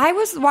 I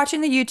was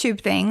watching the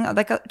YouTube thing. I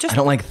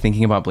don't like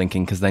thinking about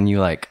blinking because then you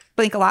like...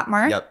 blink a lot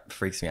more? Yep.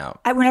 Freaks me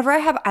out. Whenever I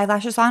have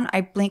eyelashes on,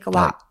 I blink a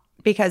lot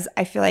because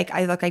I feel like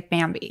I look like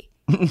Bambi.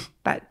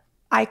 But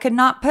I could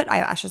not put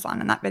eyelashes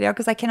on in that video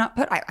because I cannot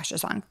put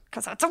eyelashes on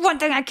because that's the one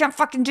thing I can't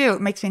fucking do.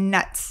 It makes me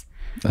nuts.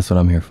 That's what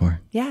I'm here for.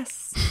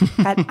 Yes.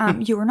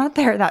 But you were not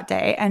there that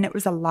day and it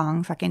was a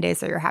long fucking day,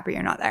 so you're happy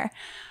you're not there.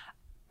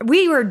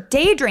 We were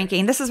day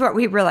drinking. This is what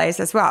we realized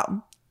as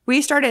well.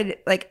 We started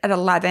like at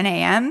 11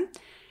 a.m.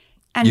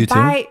 And you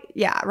too?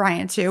 Yeah,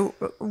 Ryan too.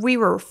 We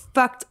were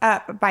fucked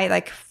up by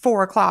like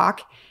 4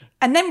 o'clock.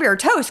 And then we were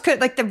toast.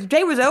 Like the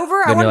day was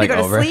over. I wanted to go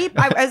to sleep.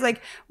 I was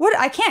like, what?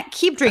 I can't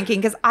keep drinking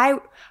because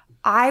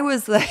I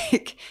was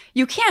like,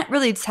 you can't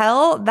really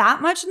tell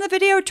that much in the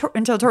video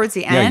until towards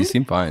the end. Yeah, you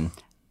seem fine.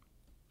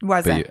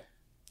 Wasn't.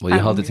 You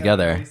held it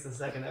together. At least the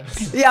second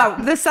episode.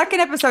 Yeah, the second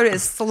episode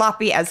is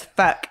sloppy as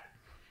fuck.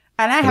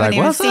 And I haven't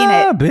even What's seen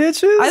up, it.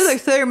 Bitches? I was like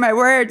saying my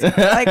words.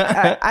 Like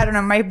I don't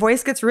know. My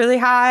voice gets really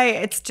high.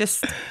 It's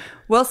just,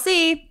 we'll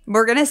see.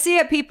 We're gonna see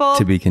it, people.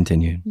 To be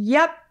continued.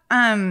 Yep.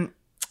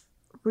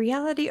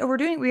 Reality.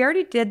 We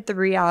already did the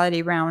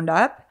reality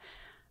roundup.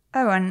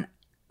 Oh, and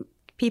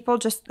people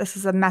this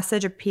is a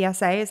message of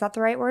PSA. Is that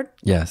the right word?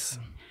 Yes.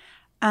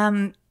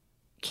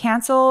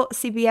 Cancel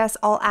CBS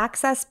All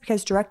Access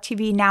because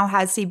DirecTV now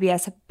has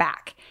CBS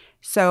back.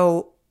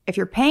 So if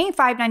you're paying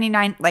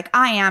 $5.99 like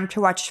I am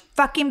to watch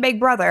fucking Big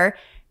Brother,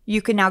 you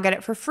can now get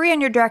it for free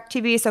on your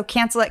DirecTV. So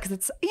cancel it because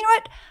it's, you know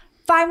what?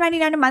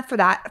 $5.99 a month for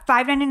that.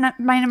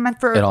 $5.99 a month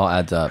for it all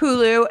adds up.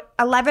 Hulu.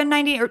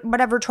 $11.90 or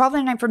whatever.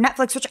 $12.99 for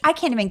Netflix, which I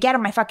can't even get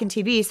on my fucking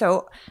TV.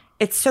 So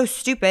it's so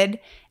stupid.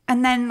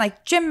 And then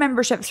like gym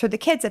memberships for the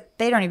kids that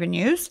they don't even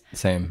use.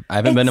 Same. I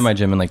haven't been to my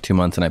gym in like 2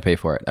 months and I pay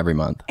for it every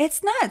month.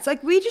 It's nuts.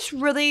 Like we just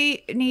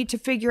really need to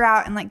figure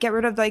out and like get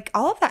rid of like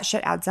all of that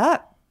shit adds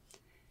up.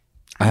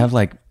 I have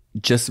like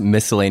just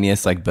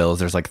miscellaneous like bills.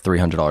 There's like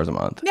 $300 a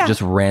month. Yeah.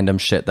 Just random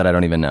shit that I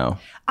don't even know.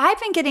 I've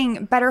been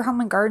getting Better Home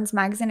and Gardens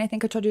magazine. I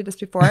think I told you this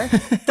before.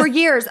 For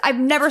years. I've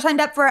never signed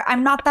up for it.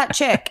 I'm not that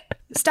chick.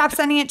 Stop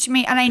sending it to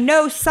me. And I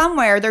know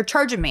somewhere they're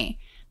charging me.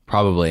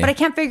 Probably. But I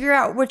can't figure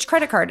out which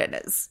credit card it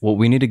is. Well,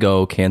 we need to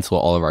go cancel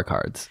all of our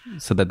cards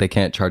so that they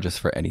can't charge us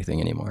for anything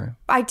anymore.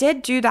 I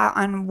did do that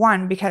on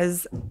one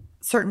because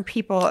certain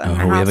people in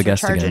my we house have a are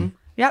guest charging. again.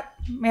 Yep.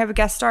 We have a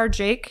guest star,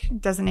 Jake.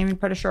 Doesn't even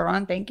put a shirt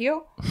on. Thank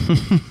you.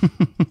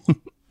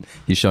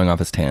 He's showing off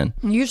his tan.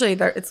 Usually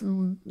it's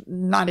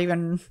not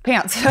even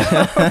pants.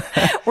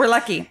 We're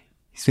lucky.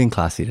 He's being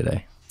classy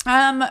today.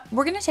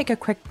 We're going to take a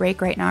quick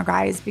break right now,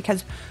 guys,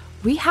 because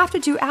we have to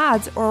do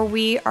ads or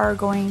we are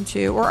going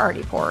to, we're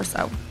already poor.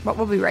 But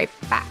we'll be right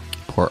back.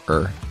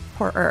 Poorer.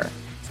 Poorer.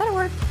 Is that a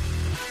word?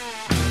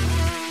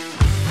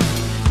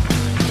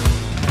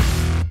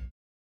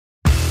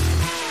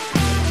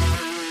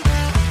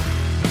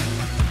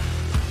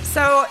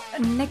 So,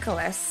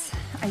 Nicholas,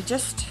 I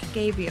just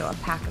gave you a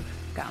pack of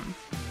gum.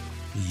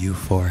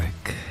 Euphoric.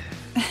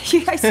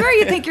 I swear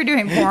you think you're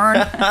doing porn.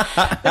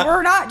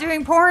 We're not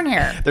doing porn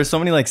here. There's so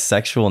many like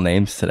sexual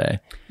names today.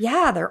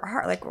 Yeah, there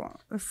are like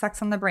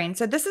sex on the brain.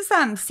 So this is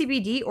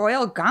CBD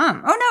oil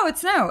gum. Oh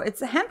no,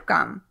 it's a hemp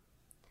gum.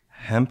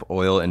 Hemp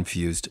oil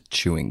infused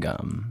chewing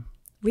gum.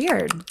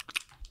 Weird.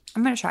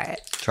 I'm gonna try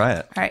it. Try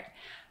it. All right.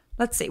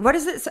 Let's see. What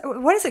is it?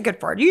 What is it good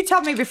for? You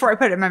tell me before I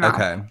put it in my mouth.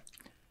 Okay.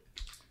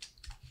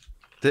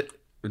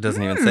 It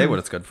doesn't even say what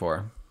it's good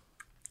for.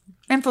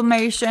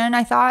 Inflammation,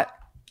 I thought.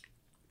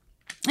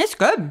 It's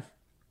good.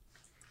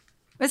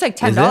 It's like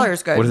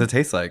 $10 good. What does it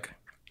taste like?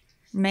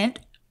 Mint.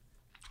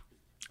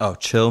 Oh,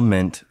 chill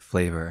mint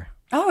flavor.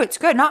 Oh, it's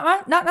good.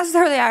 Not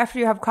necessarily after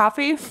you have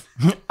coffee.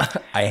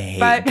 I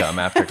hate gum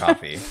after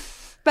coffee.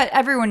 But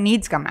everyone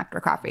needs gum after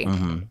coffee.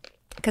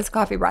 Because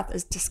coffee breath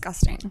is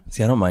disgusting.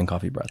 See, I don't mind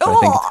coffee breath. But I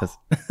think it's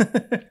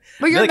because...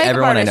 But you're makeup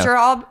artist. You're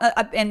all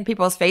up in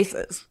people's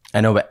faces. I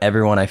know, but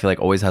everyone I feel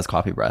like always has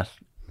coffee breath.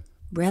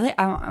 Really?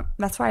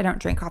 That's why I don't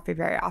drink coffee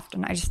very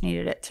often. I just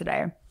needed it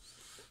today.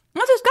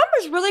 No, this gum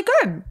is really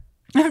good.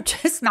 I'm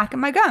just smacking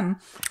my gum.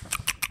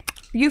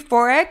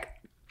 Euphoric.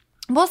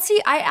 Well,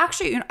 see,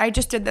 I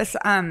just did this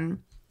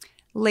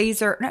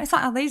laser. No, it's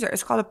not a laser.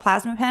 It's called a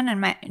plasma pen, and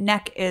my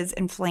neck is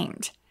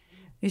inflamed.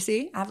 You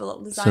see? I have a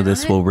little design. So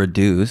this will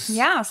reduce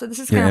so this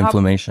is your going to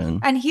inflammation.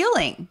 And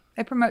healing.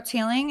 It promotes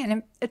healing,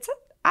 and it's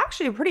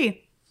actually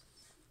it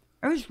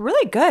was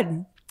really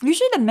good.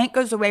 Usually the mint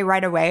goes away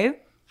right away.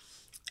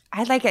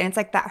 I like it. And it's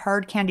like that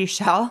hard candy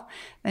shell.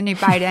 Then you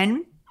bite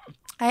in.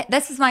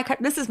 This is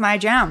my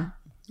jam.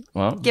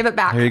 Well, give it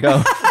back. Here you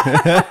go.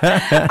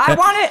 I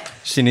want it.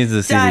 She needs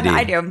the done. CBD.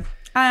 I do.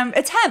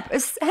 It's hemp.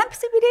 Is hemp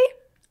CBD?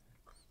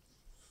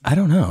 I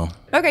don't know.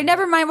 Okay,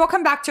 never mind. We'll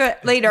come back to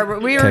it later.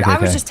 I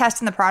was just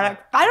testing the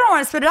product. I don't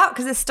want to spit it out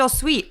because it's still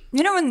sweet.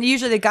 You know when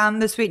usually the gum,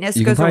 the sweetness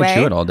you goes can probably away?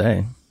 chew it all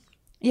day.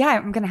 Yeah,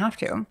 I'm gonna have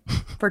to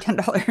for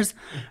 $10.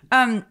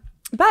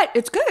 But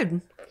it's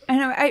good.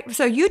 And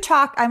so you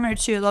talk. I'm gonna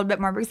chew a little bit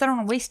more because I don't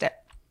want to waste it.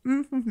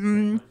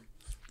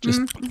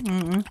 Just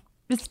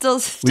It's still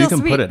you can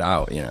sweet. put it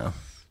out, you know.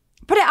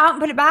 Put it out and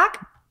put it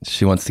back.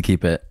 She wants to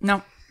keep it.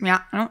 No,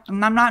 yeah, no,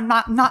 I'm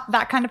not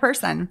that kind of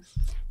person.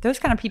 Those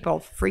kind of people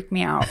freak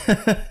me out.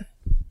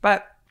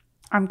 But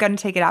I'm gonna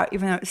take it out,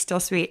 even though it's still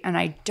sweet, and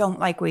I don't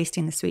like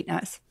wasting the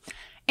sweetness.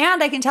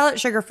 And I can tell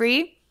it's sugar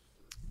free.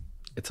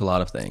 It's a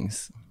lot of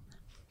things.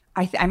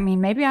 I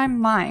mean, maybe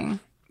I'm lying.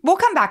 We'll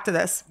come back to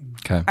this.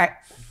 Okay. All right.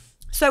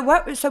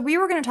 So we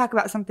were going to talk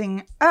about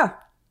something. Oh,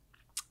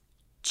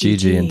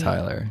 Gigi and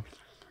Tyler.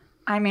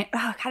 I mean,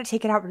 I gotta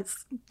take it out, but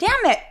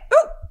damn it.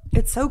 Ooh,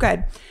 it's so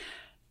good.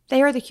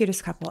 They are the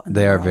cutest couple.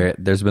 They are very.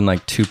 There's been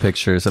like 2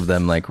 pictures of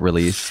them like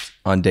released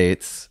on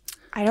dates.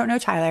 I don't know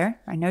Tyler.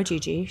 I know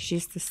Gigi.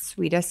 She's the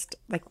sweetest,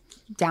 like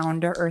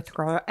down to earth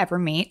girl I'll ever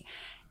meet,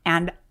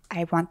 and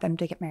I want them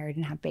to get married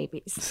and have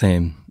babies.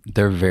 Same.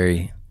 They're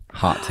very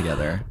hot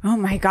together. Oh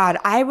my God.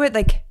 I would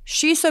like,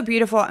 she's so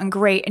beautiful and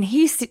great. And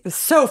he's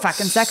so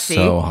fucking sexy.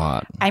 So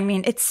hot. I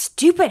mean, it's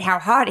stupid how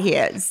hot he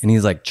is. And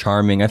he's like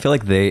charming. I feel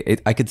like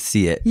I could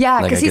see it.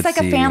 Yeah, because he's like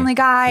a family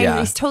guy. Yeah.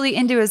 He's totally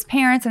into his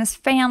parents and his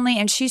family.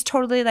 And she's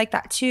totally like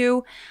that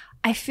too.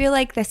 I feel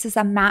like this is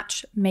a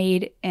match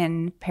made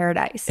in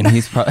paradise. And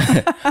he's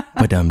probably,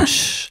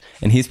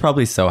 and he's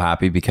probably so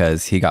happy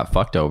because he got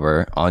fucked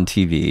over on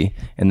TV,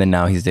 and then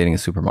now he's dating a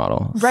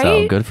supermodel. Right?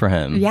 So good for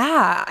him.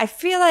 Yeah, I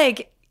feel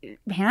like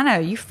Hannah,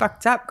 you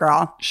fucked up,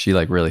 girl. She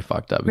like really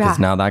fucked up because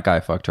now that guy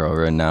fucked her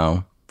over, and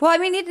now. Well, I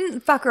mean, he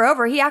didn't fuck her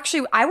over.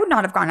 I would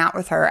not have gone out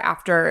with her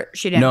after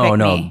she didn't pick me.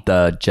 No,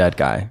 the Jed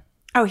guy.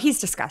 Oh, he's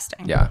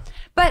disgusting. Yeah.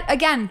 But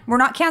again, we're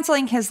not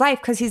canceling his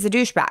life because he's a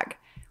douchebag.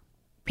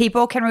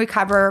 People can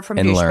recover from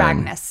And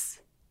douchebagness.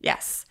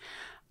 Yes.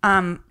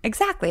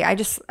 Exactly.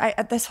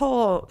 This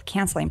whole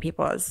canceling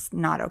people is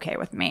not okay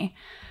with me.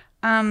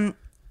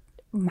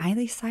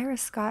 Miley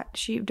Cyrus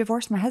she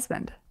divorced my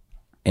husband.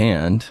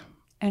 And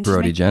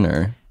Brody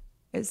Jenner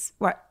is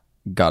what?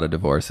 Got a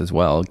divorce as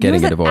well.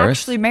 Getting a divorce.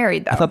 Actually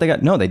married though. I thought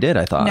they did.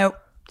 I thought. Nope.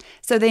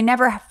 So they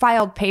never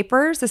filed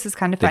papers. This is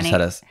kind of funny.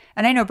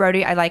 And I know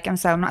Brody, I like him,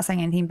 so I'm not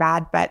saying anything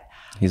bad, but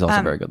he's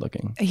also very good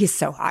looking. He's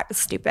so hot. It's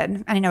stupid.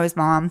 And I know his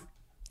mom,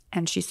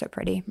 and she's so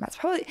pretty. That's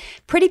probably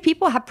pretty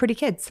people have pretty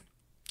kids.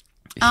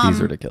 He's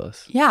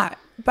ridiculous. Yeah.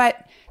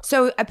 But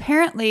so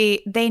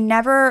apparently they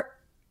never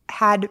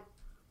had,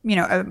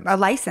 a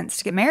license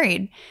to get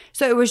married.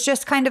 So it was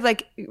just kind of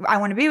like, I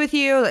want to be with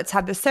you. Let's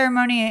have this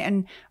ceremony.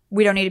 And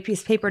we don't need a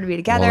piece of paper to be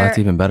together. Well, that's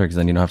even better because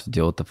then you don't have to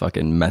deal with the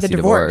fucking messy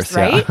divorce.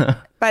 Right? Yeah.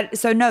 But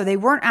so no, they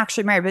weren't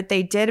actually married, but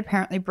they did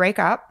apparently break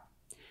up.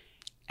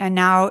 And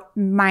now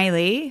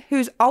Miley,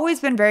 who's always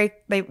been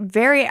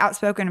very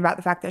outspoken about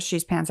the fact that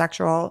she's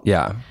pansexual.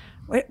 Yeah.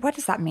 What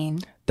does that mean?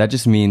 That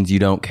just means you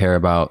don't care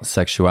about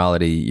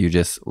sexuality. You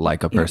just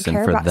like a person you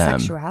don't care for about them.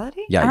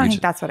 Sexuality? Yeah, I don't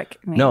think that's what it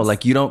means. No,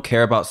 like you don't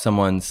care about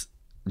someone's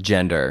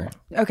gender.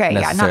 Okay, yeah,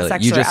 not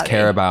sexuality. You just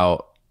care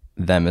about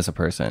them as a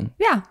person.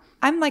 Yeah,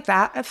 I'm like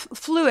that.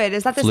 Fluid.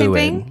 Is that the same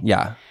thing?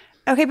 Yeah.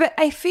 Okay, but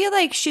I feel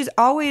like she's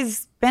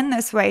always been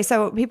this way.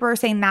 So people are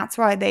saying that's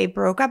why they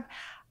broke up.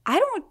 I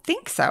don't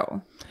think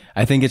so.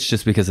 I think it's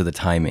just because of the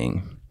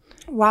timing.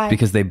 Why?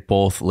 Because they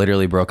both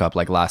literally broke up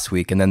like last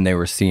week, and then they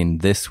were seen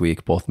this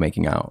week both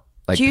making out,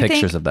 like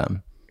pictures of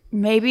them.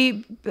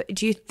 Maybe,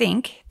 do you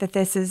think that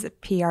this is a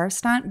PR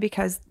stunt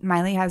because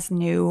Miley has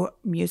new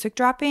music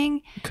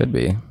dropping? Could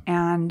be.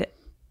 And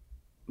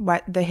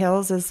what The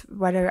Hills is,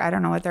 I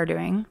don't know what they're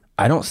doing.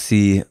 I don't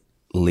see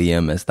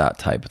Liam as that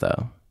type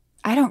though.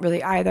 I don't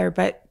really either,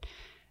 but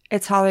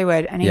it's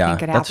Hollywood. Anything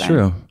could happen. That's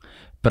true.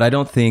 But I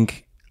don't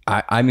think,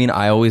 I mean,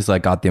 I always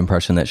like got the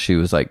impression that she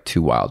was like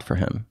too wild for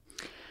him.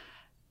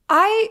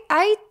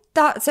 I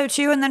thought so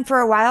too. And then for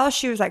a while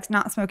she was like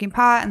not smoking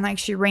pot and like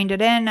she reined it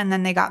in, and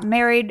then they got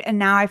married, and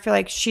now I feel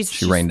like she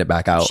reined it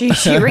back out. She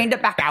reined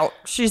it back out.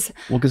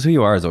 Well, because who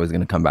you are is always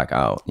going to come back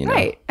out, you know?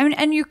 Right. I mean,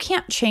 and you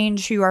can't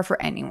change who you are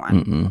for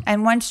anyone. Mm-mm.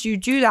 And once you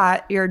do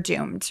that, you're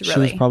doomed, really. She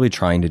was probably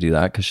trying to do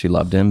that because she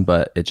loved him,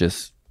 but it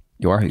just,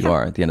 you are who you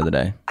are at the end of the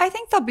day. I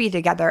think they'll be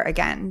together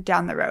again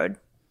down the road.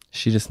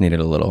 She just needed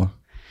a little.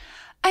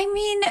 I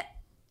mean,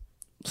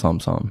 Some.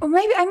 Well,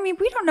 maybe. I mean,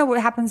 we don't know what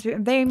happens. Who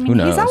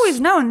knows? He's always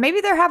known.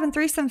 Maybe they're having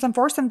threesomes and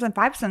foursomes and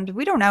fivesomes.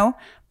 We don't know.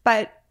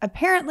 But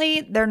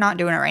apparently, they're not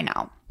doing it right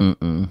now.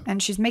 Mm-mm.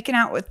 And she's making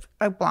out with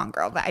a blonde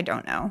girl that I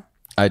don't know.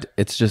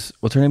 It's just,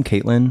 what's her name?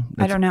 Caitlyn?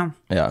 I don't know.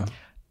 Yeah.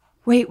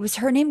 Wait, was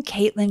her name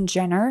Caitlyn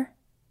Jenner?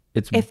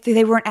 It's if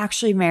they weren't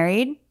actually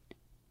married.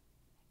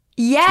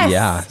 Yes.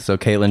 Yeah. So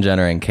Caitlyn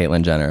Jenner and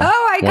Caitlyn Jenner.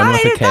 Oh, I got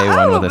it. One with a K,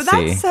 one with a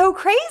C. That's so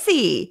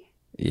crazy.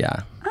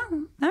 Yeah.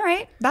 Oh, all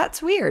right.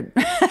 That's weird.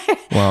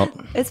 Well,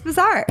 it's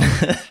bizarre.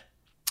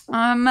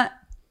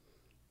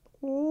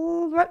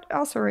 What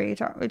else were we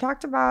talking?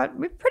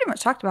 We pretty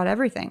much talked about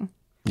everything.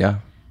 Yeah.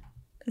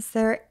 Is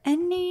there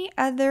any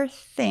other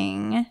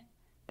thing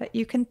that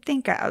you can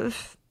think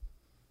of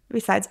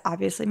besides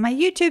obviously my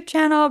YouTube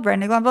channel,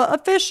 Brandy Glanville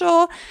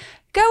Official?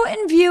 go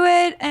and view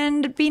it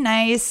and be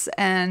nice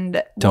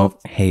and Don't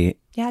hate.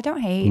 Yeah,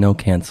 don't hate. No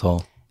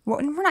cancel. Well,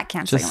 we're not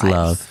canceling Just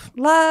lives.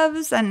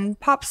 Loves and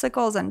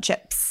popsicles and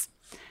chips.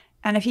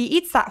 And if he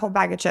eats that whole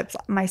bag of chips,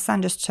 my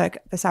son just took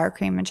the sour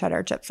cream and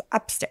cheddar chips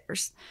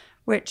upstairs,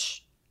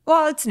 which,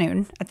 well, it's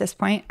noon at this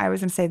point. I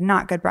was going to say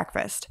not good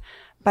breakfast.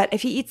 But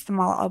if he eats them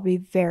all, I'll be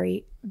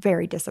very,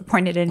 very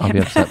disappointed in him. I'll be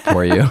upset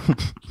for you.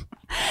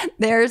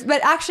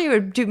 But actually it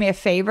would do me a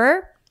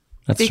favor.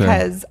 That's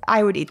because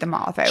I would eat them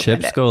all if I opened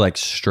it. Chips go like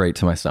straight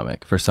to my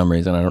stomach for some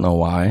reason. I don't know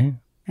why.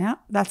 Yeah,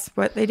 that's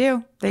what they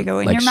do. They go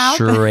in Like your mouth.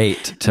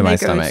 straight to my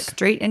stomach.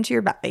 Straight into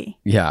your belly.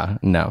 Yeah,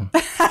 no.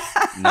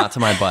 Not to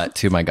my butt,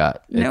 to my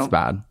gut. It's Nope.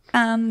 bad.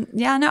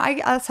 Yeah, no,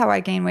 that's how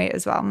I gain weight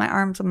as well. My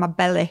arms and my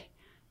belly.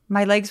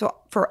 My legs will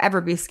forever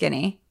be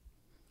skinny.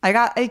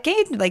 I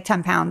gained like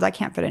 10 pounds. I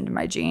can't fit into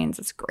my jeans.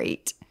 It's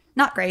great.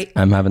 Not great.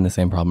 I'm having the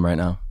same problem right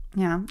now.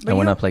 Yeah. I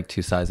went up like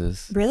 2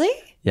 sizes. Really?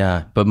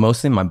 Yeah, but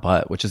mostly my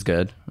butt, which is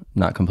good.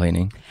 Not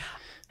complaining.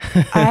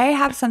 I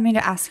have something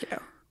to ask you.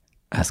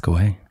 Ask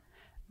away.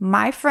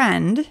 My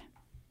friend,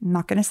 I'm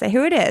not going to say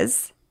who it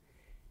is,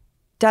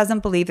 doesn't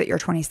believe that you're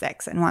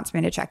 26 and wants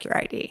me to check your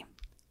ID.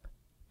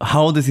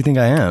 How old does he think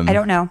I am? I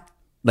don't know.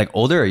 Like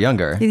older or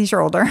younger? He thinks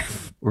you're older.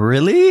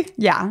 Really?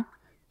 Yeah.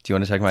 Do you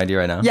want to check my ID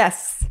right now?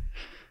 Yes.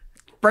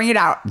 Bring it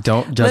out.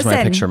 Don't judge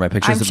my picture. My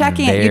picture's I'm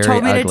checking very it. You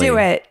told me ugly. to do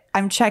it.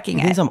 I'm checking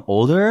He thinks it. I'm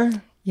older?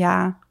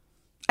 Yeah.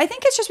 I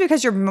think it's just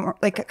because you're more,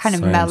 like kind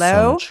of Sorry, I'm so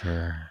mellow.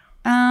 mature.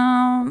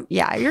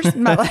 Yeah, you're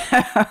mellow.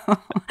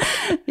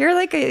 You're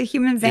like a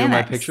human Xanax. Dude,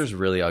 my picture's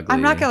really ugly.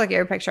 I'm not gonna look at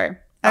your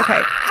picture.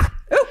 Okay.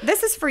 Oh,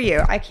 this is for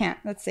you. I can't.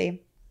 Let's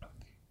see.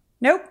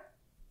 Nope.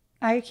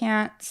 I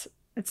can't.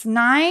 It's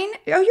 9.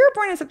 Oh, you were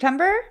born in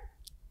September?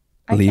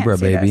 I Libra, can't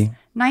see baby.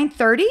 this.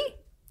 9:30?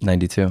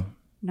 92.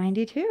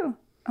 92.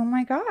 Oh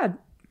my God.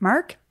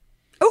 Mark?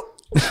 Oh.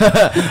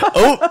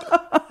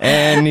 Oh,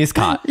 and he's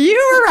caught. You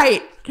were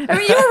right. I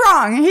mean, you were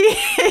wrong.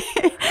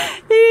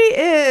 He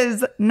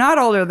is not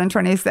older than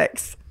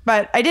 26.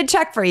 But I did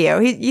check for you.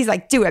 He's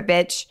like, do it,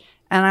 bitch.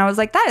 And I was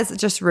like, that is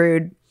just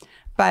rude.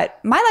 But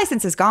my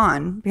license is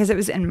gone because it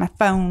was in my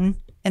phone,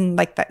 in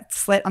like that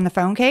slit on the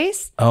phone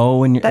case. Oh,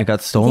 when it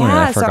got stolen,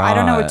 Yeah, I forgot. so I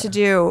don't know what to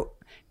do.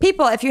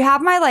 People, if you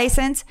have my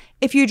license,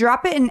 if you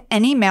drop it in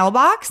any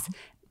mailbox,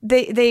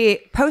 the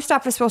post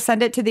office will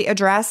send it to the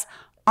address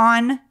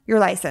on your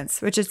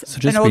license, which is So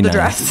just an old be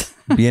address.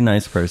 nice. Be a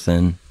nice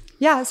person.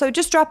 Yeah, so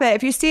just drop it.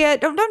 If you see it,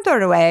 don't throw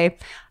it away.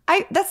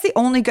 That's the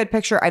only good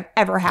picture I've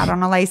ever had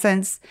on a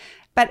license.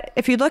 But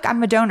if you look,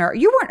 I'm a donor.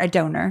 You weren't a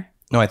donor.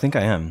 No, I think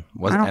I am.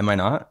 Am I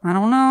not? I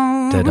don't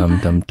know.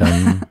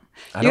 Da-dum-dum-dum.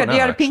 I You don't know,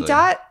 got a pink actually.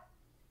 dot?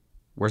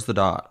 Where's the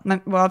dot?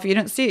 Well, if you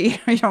didn't see,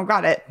 you don't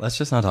got it. Let's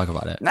just not talk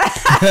about it.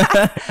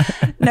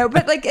 No,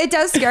 but like it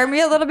does scare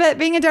me a little bit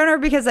being a donor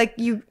because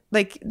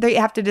they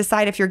have to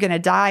decide if you're going to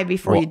die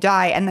before you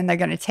die, and then they're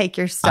going to take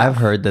your stuff. I've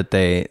heard that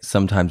they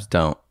sometimes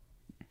don't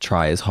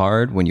try as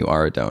hard when you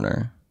are a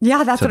donor.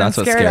 Yeah, that's what I'm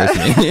scared scares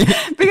of. me.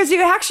 Because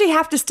you actually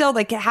have to still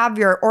like have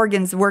your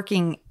organs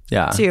working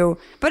too.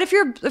 But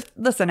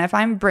listen, if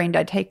I'm brain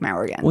dead, take my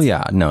organs. Well,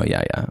 yeah.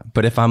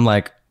 But if I'm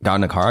like got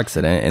in a car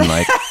accident and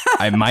like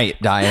I might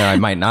die and I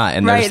might not,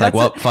 and they're just like,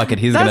 well, fuck it,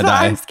 he's gonna That's what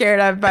die. I'm scared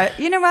of. But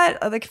you know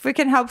what? Like if we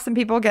can help some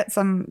people get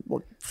some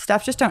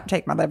stuff, just don't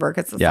take my liver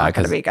because it's not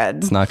going to be good.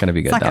 It's not going to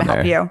be good It's not down going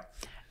to there. help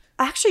you.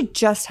 I actually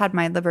just had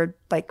my liver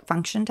like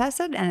function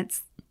tested, and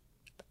it's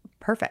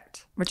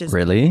perfect, which is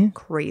Really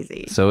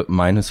crazy. So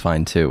mine was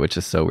fine too, which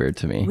is so weird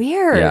to me.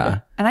 Weird.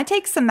 Yeah. And I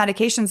take some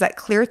medications that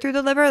clear through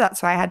the liver.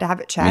 That's why I had to have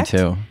it Me checked.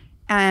 too.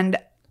 And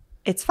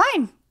it's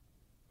fine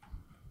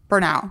for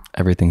now.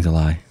 Everything's a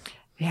lie.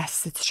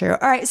 Yes, it's true.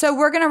 All right. So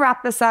we're going to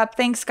wrap this up.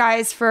 Thanks,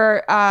 guys,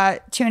 for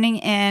tuning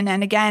in.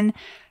 And again,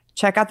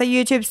 check out the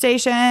YouTube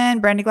station,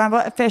 Brandy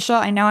Glanville Official.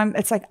 I know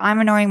I'm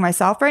annoying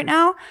myself right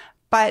now,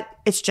 but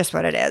it's just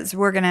what it is.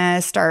 We're going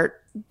to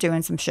start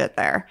doing some shit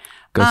there.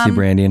 Go see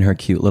Brandy in her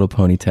cute little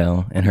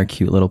ponytail and her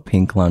cute little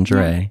pink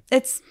lingerie.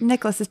 It's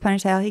Nicholas's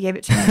ponytail. He gave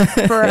it to me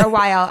for a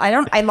while.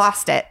 I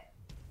lost it.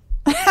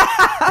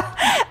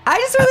 I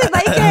just really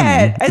like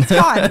it. It's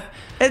gone.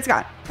 It's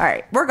gone. All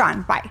right. We're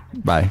gone. Bye.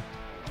 Bye.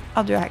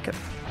 I'll do a haiku.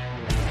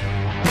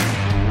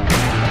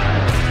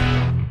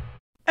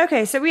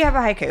 Okay, so we have a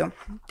haiku.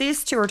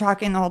 These two were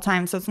talking the whole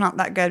time, so it's not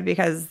that good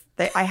because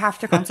I have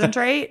to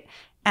concentrate,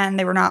 and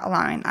they were not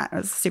allowing that. It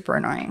was super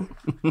annoying.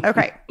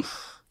 Okay,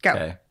 go.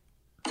 Okay.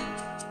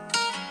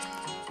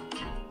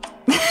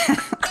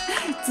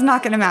 It's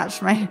not going to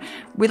match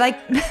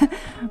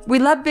we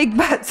love big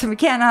butts and we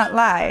cannot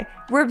lie.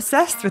 We're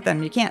obsessed with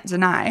them, you can't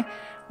deny.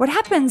 What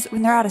happens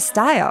when they're out of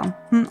style?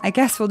 I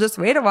guess we'll just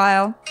wait a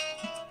while.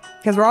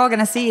 Because we're all going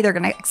to see they're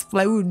going to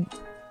explode.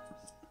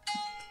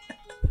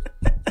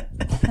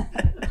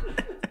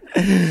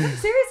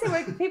 Seriously,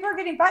 like people are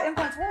getting butt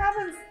implants. What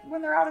happens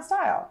when they're out of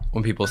style?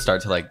 When people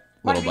start to like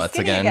little butts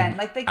again.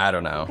 I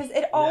don't know. Because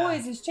it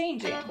always is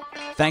changing.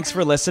 Thanks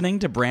for listening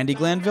to Brandy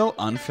Glanville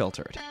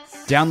Unfiltered.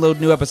 Download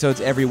new episodes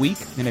every week,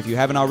 and if you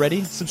haven't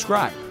already,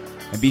 subscribe.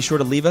 And be sure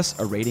to leave us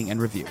a rating and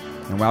review.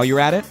 And while you're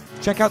at it,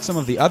 Check out some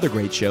of the other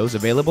great shows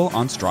available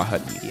on Straw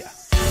Hut Media.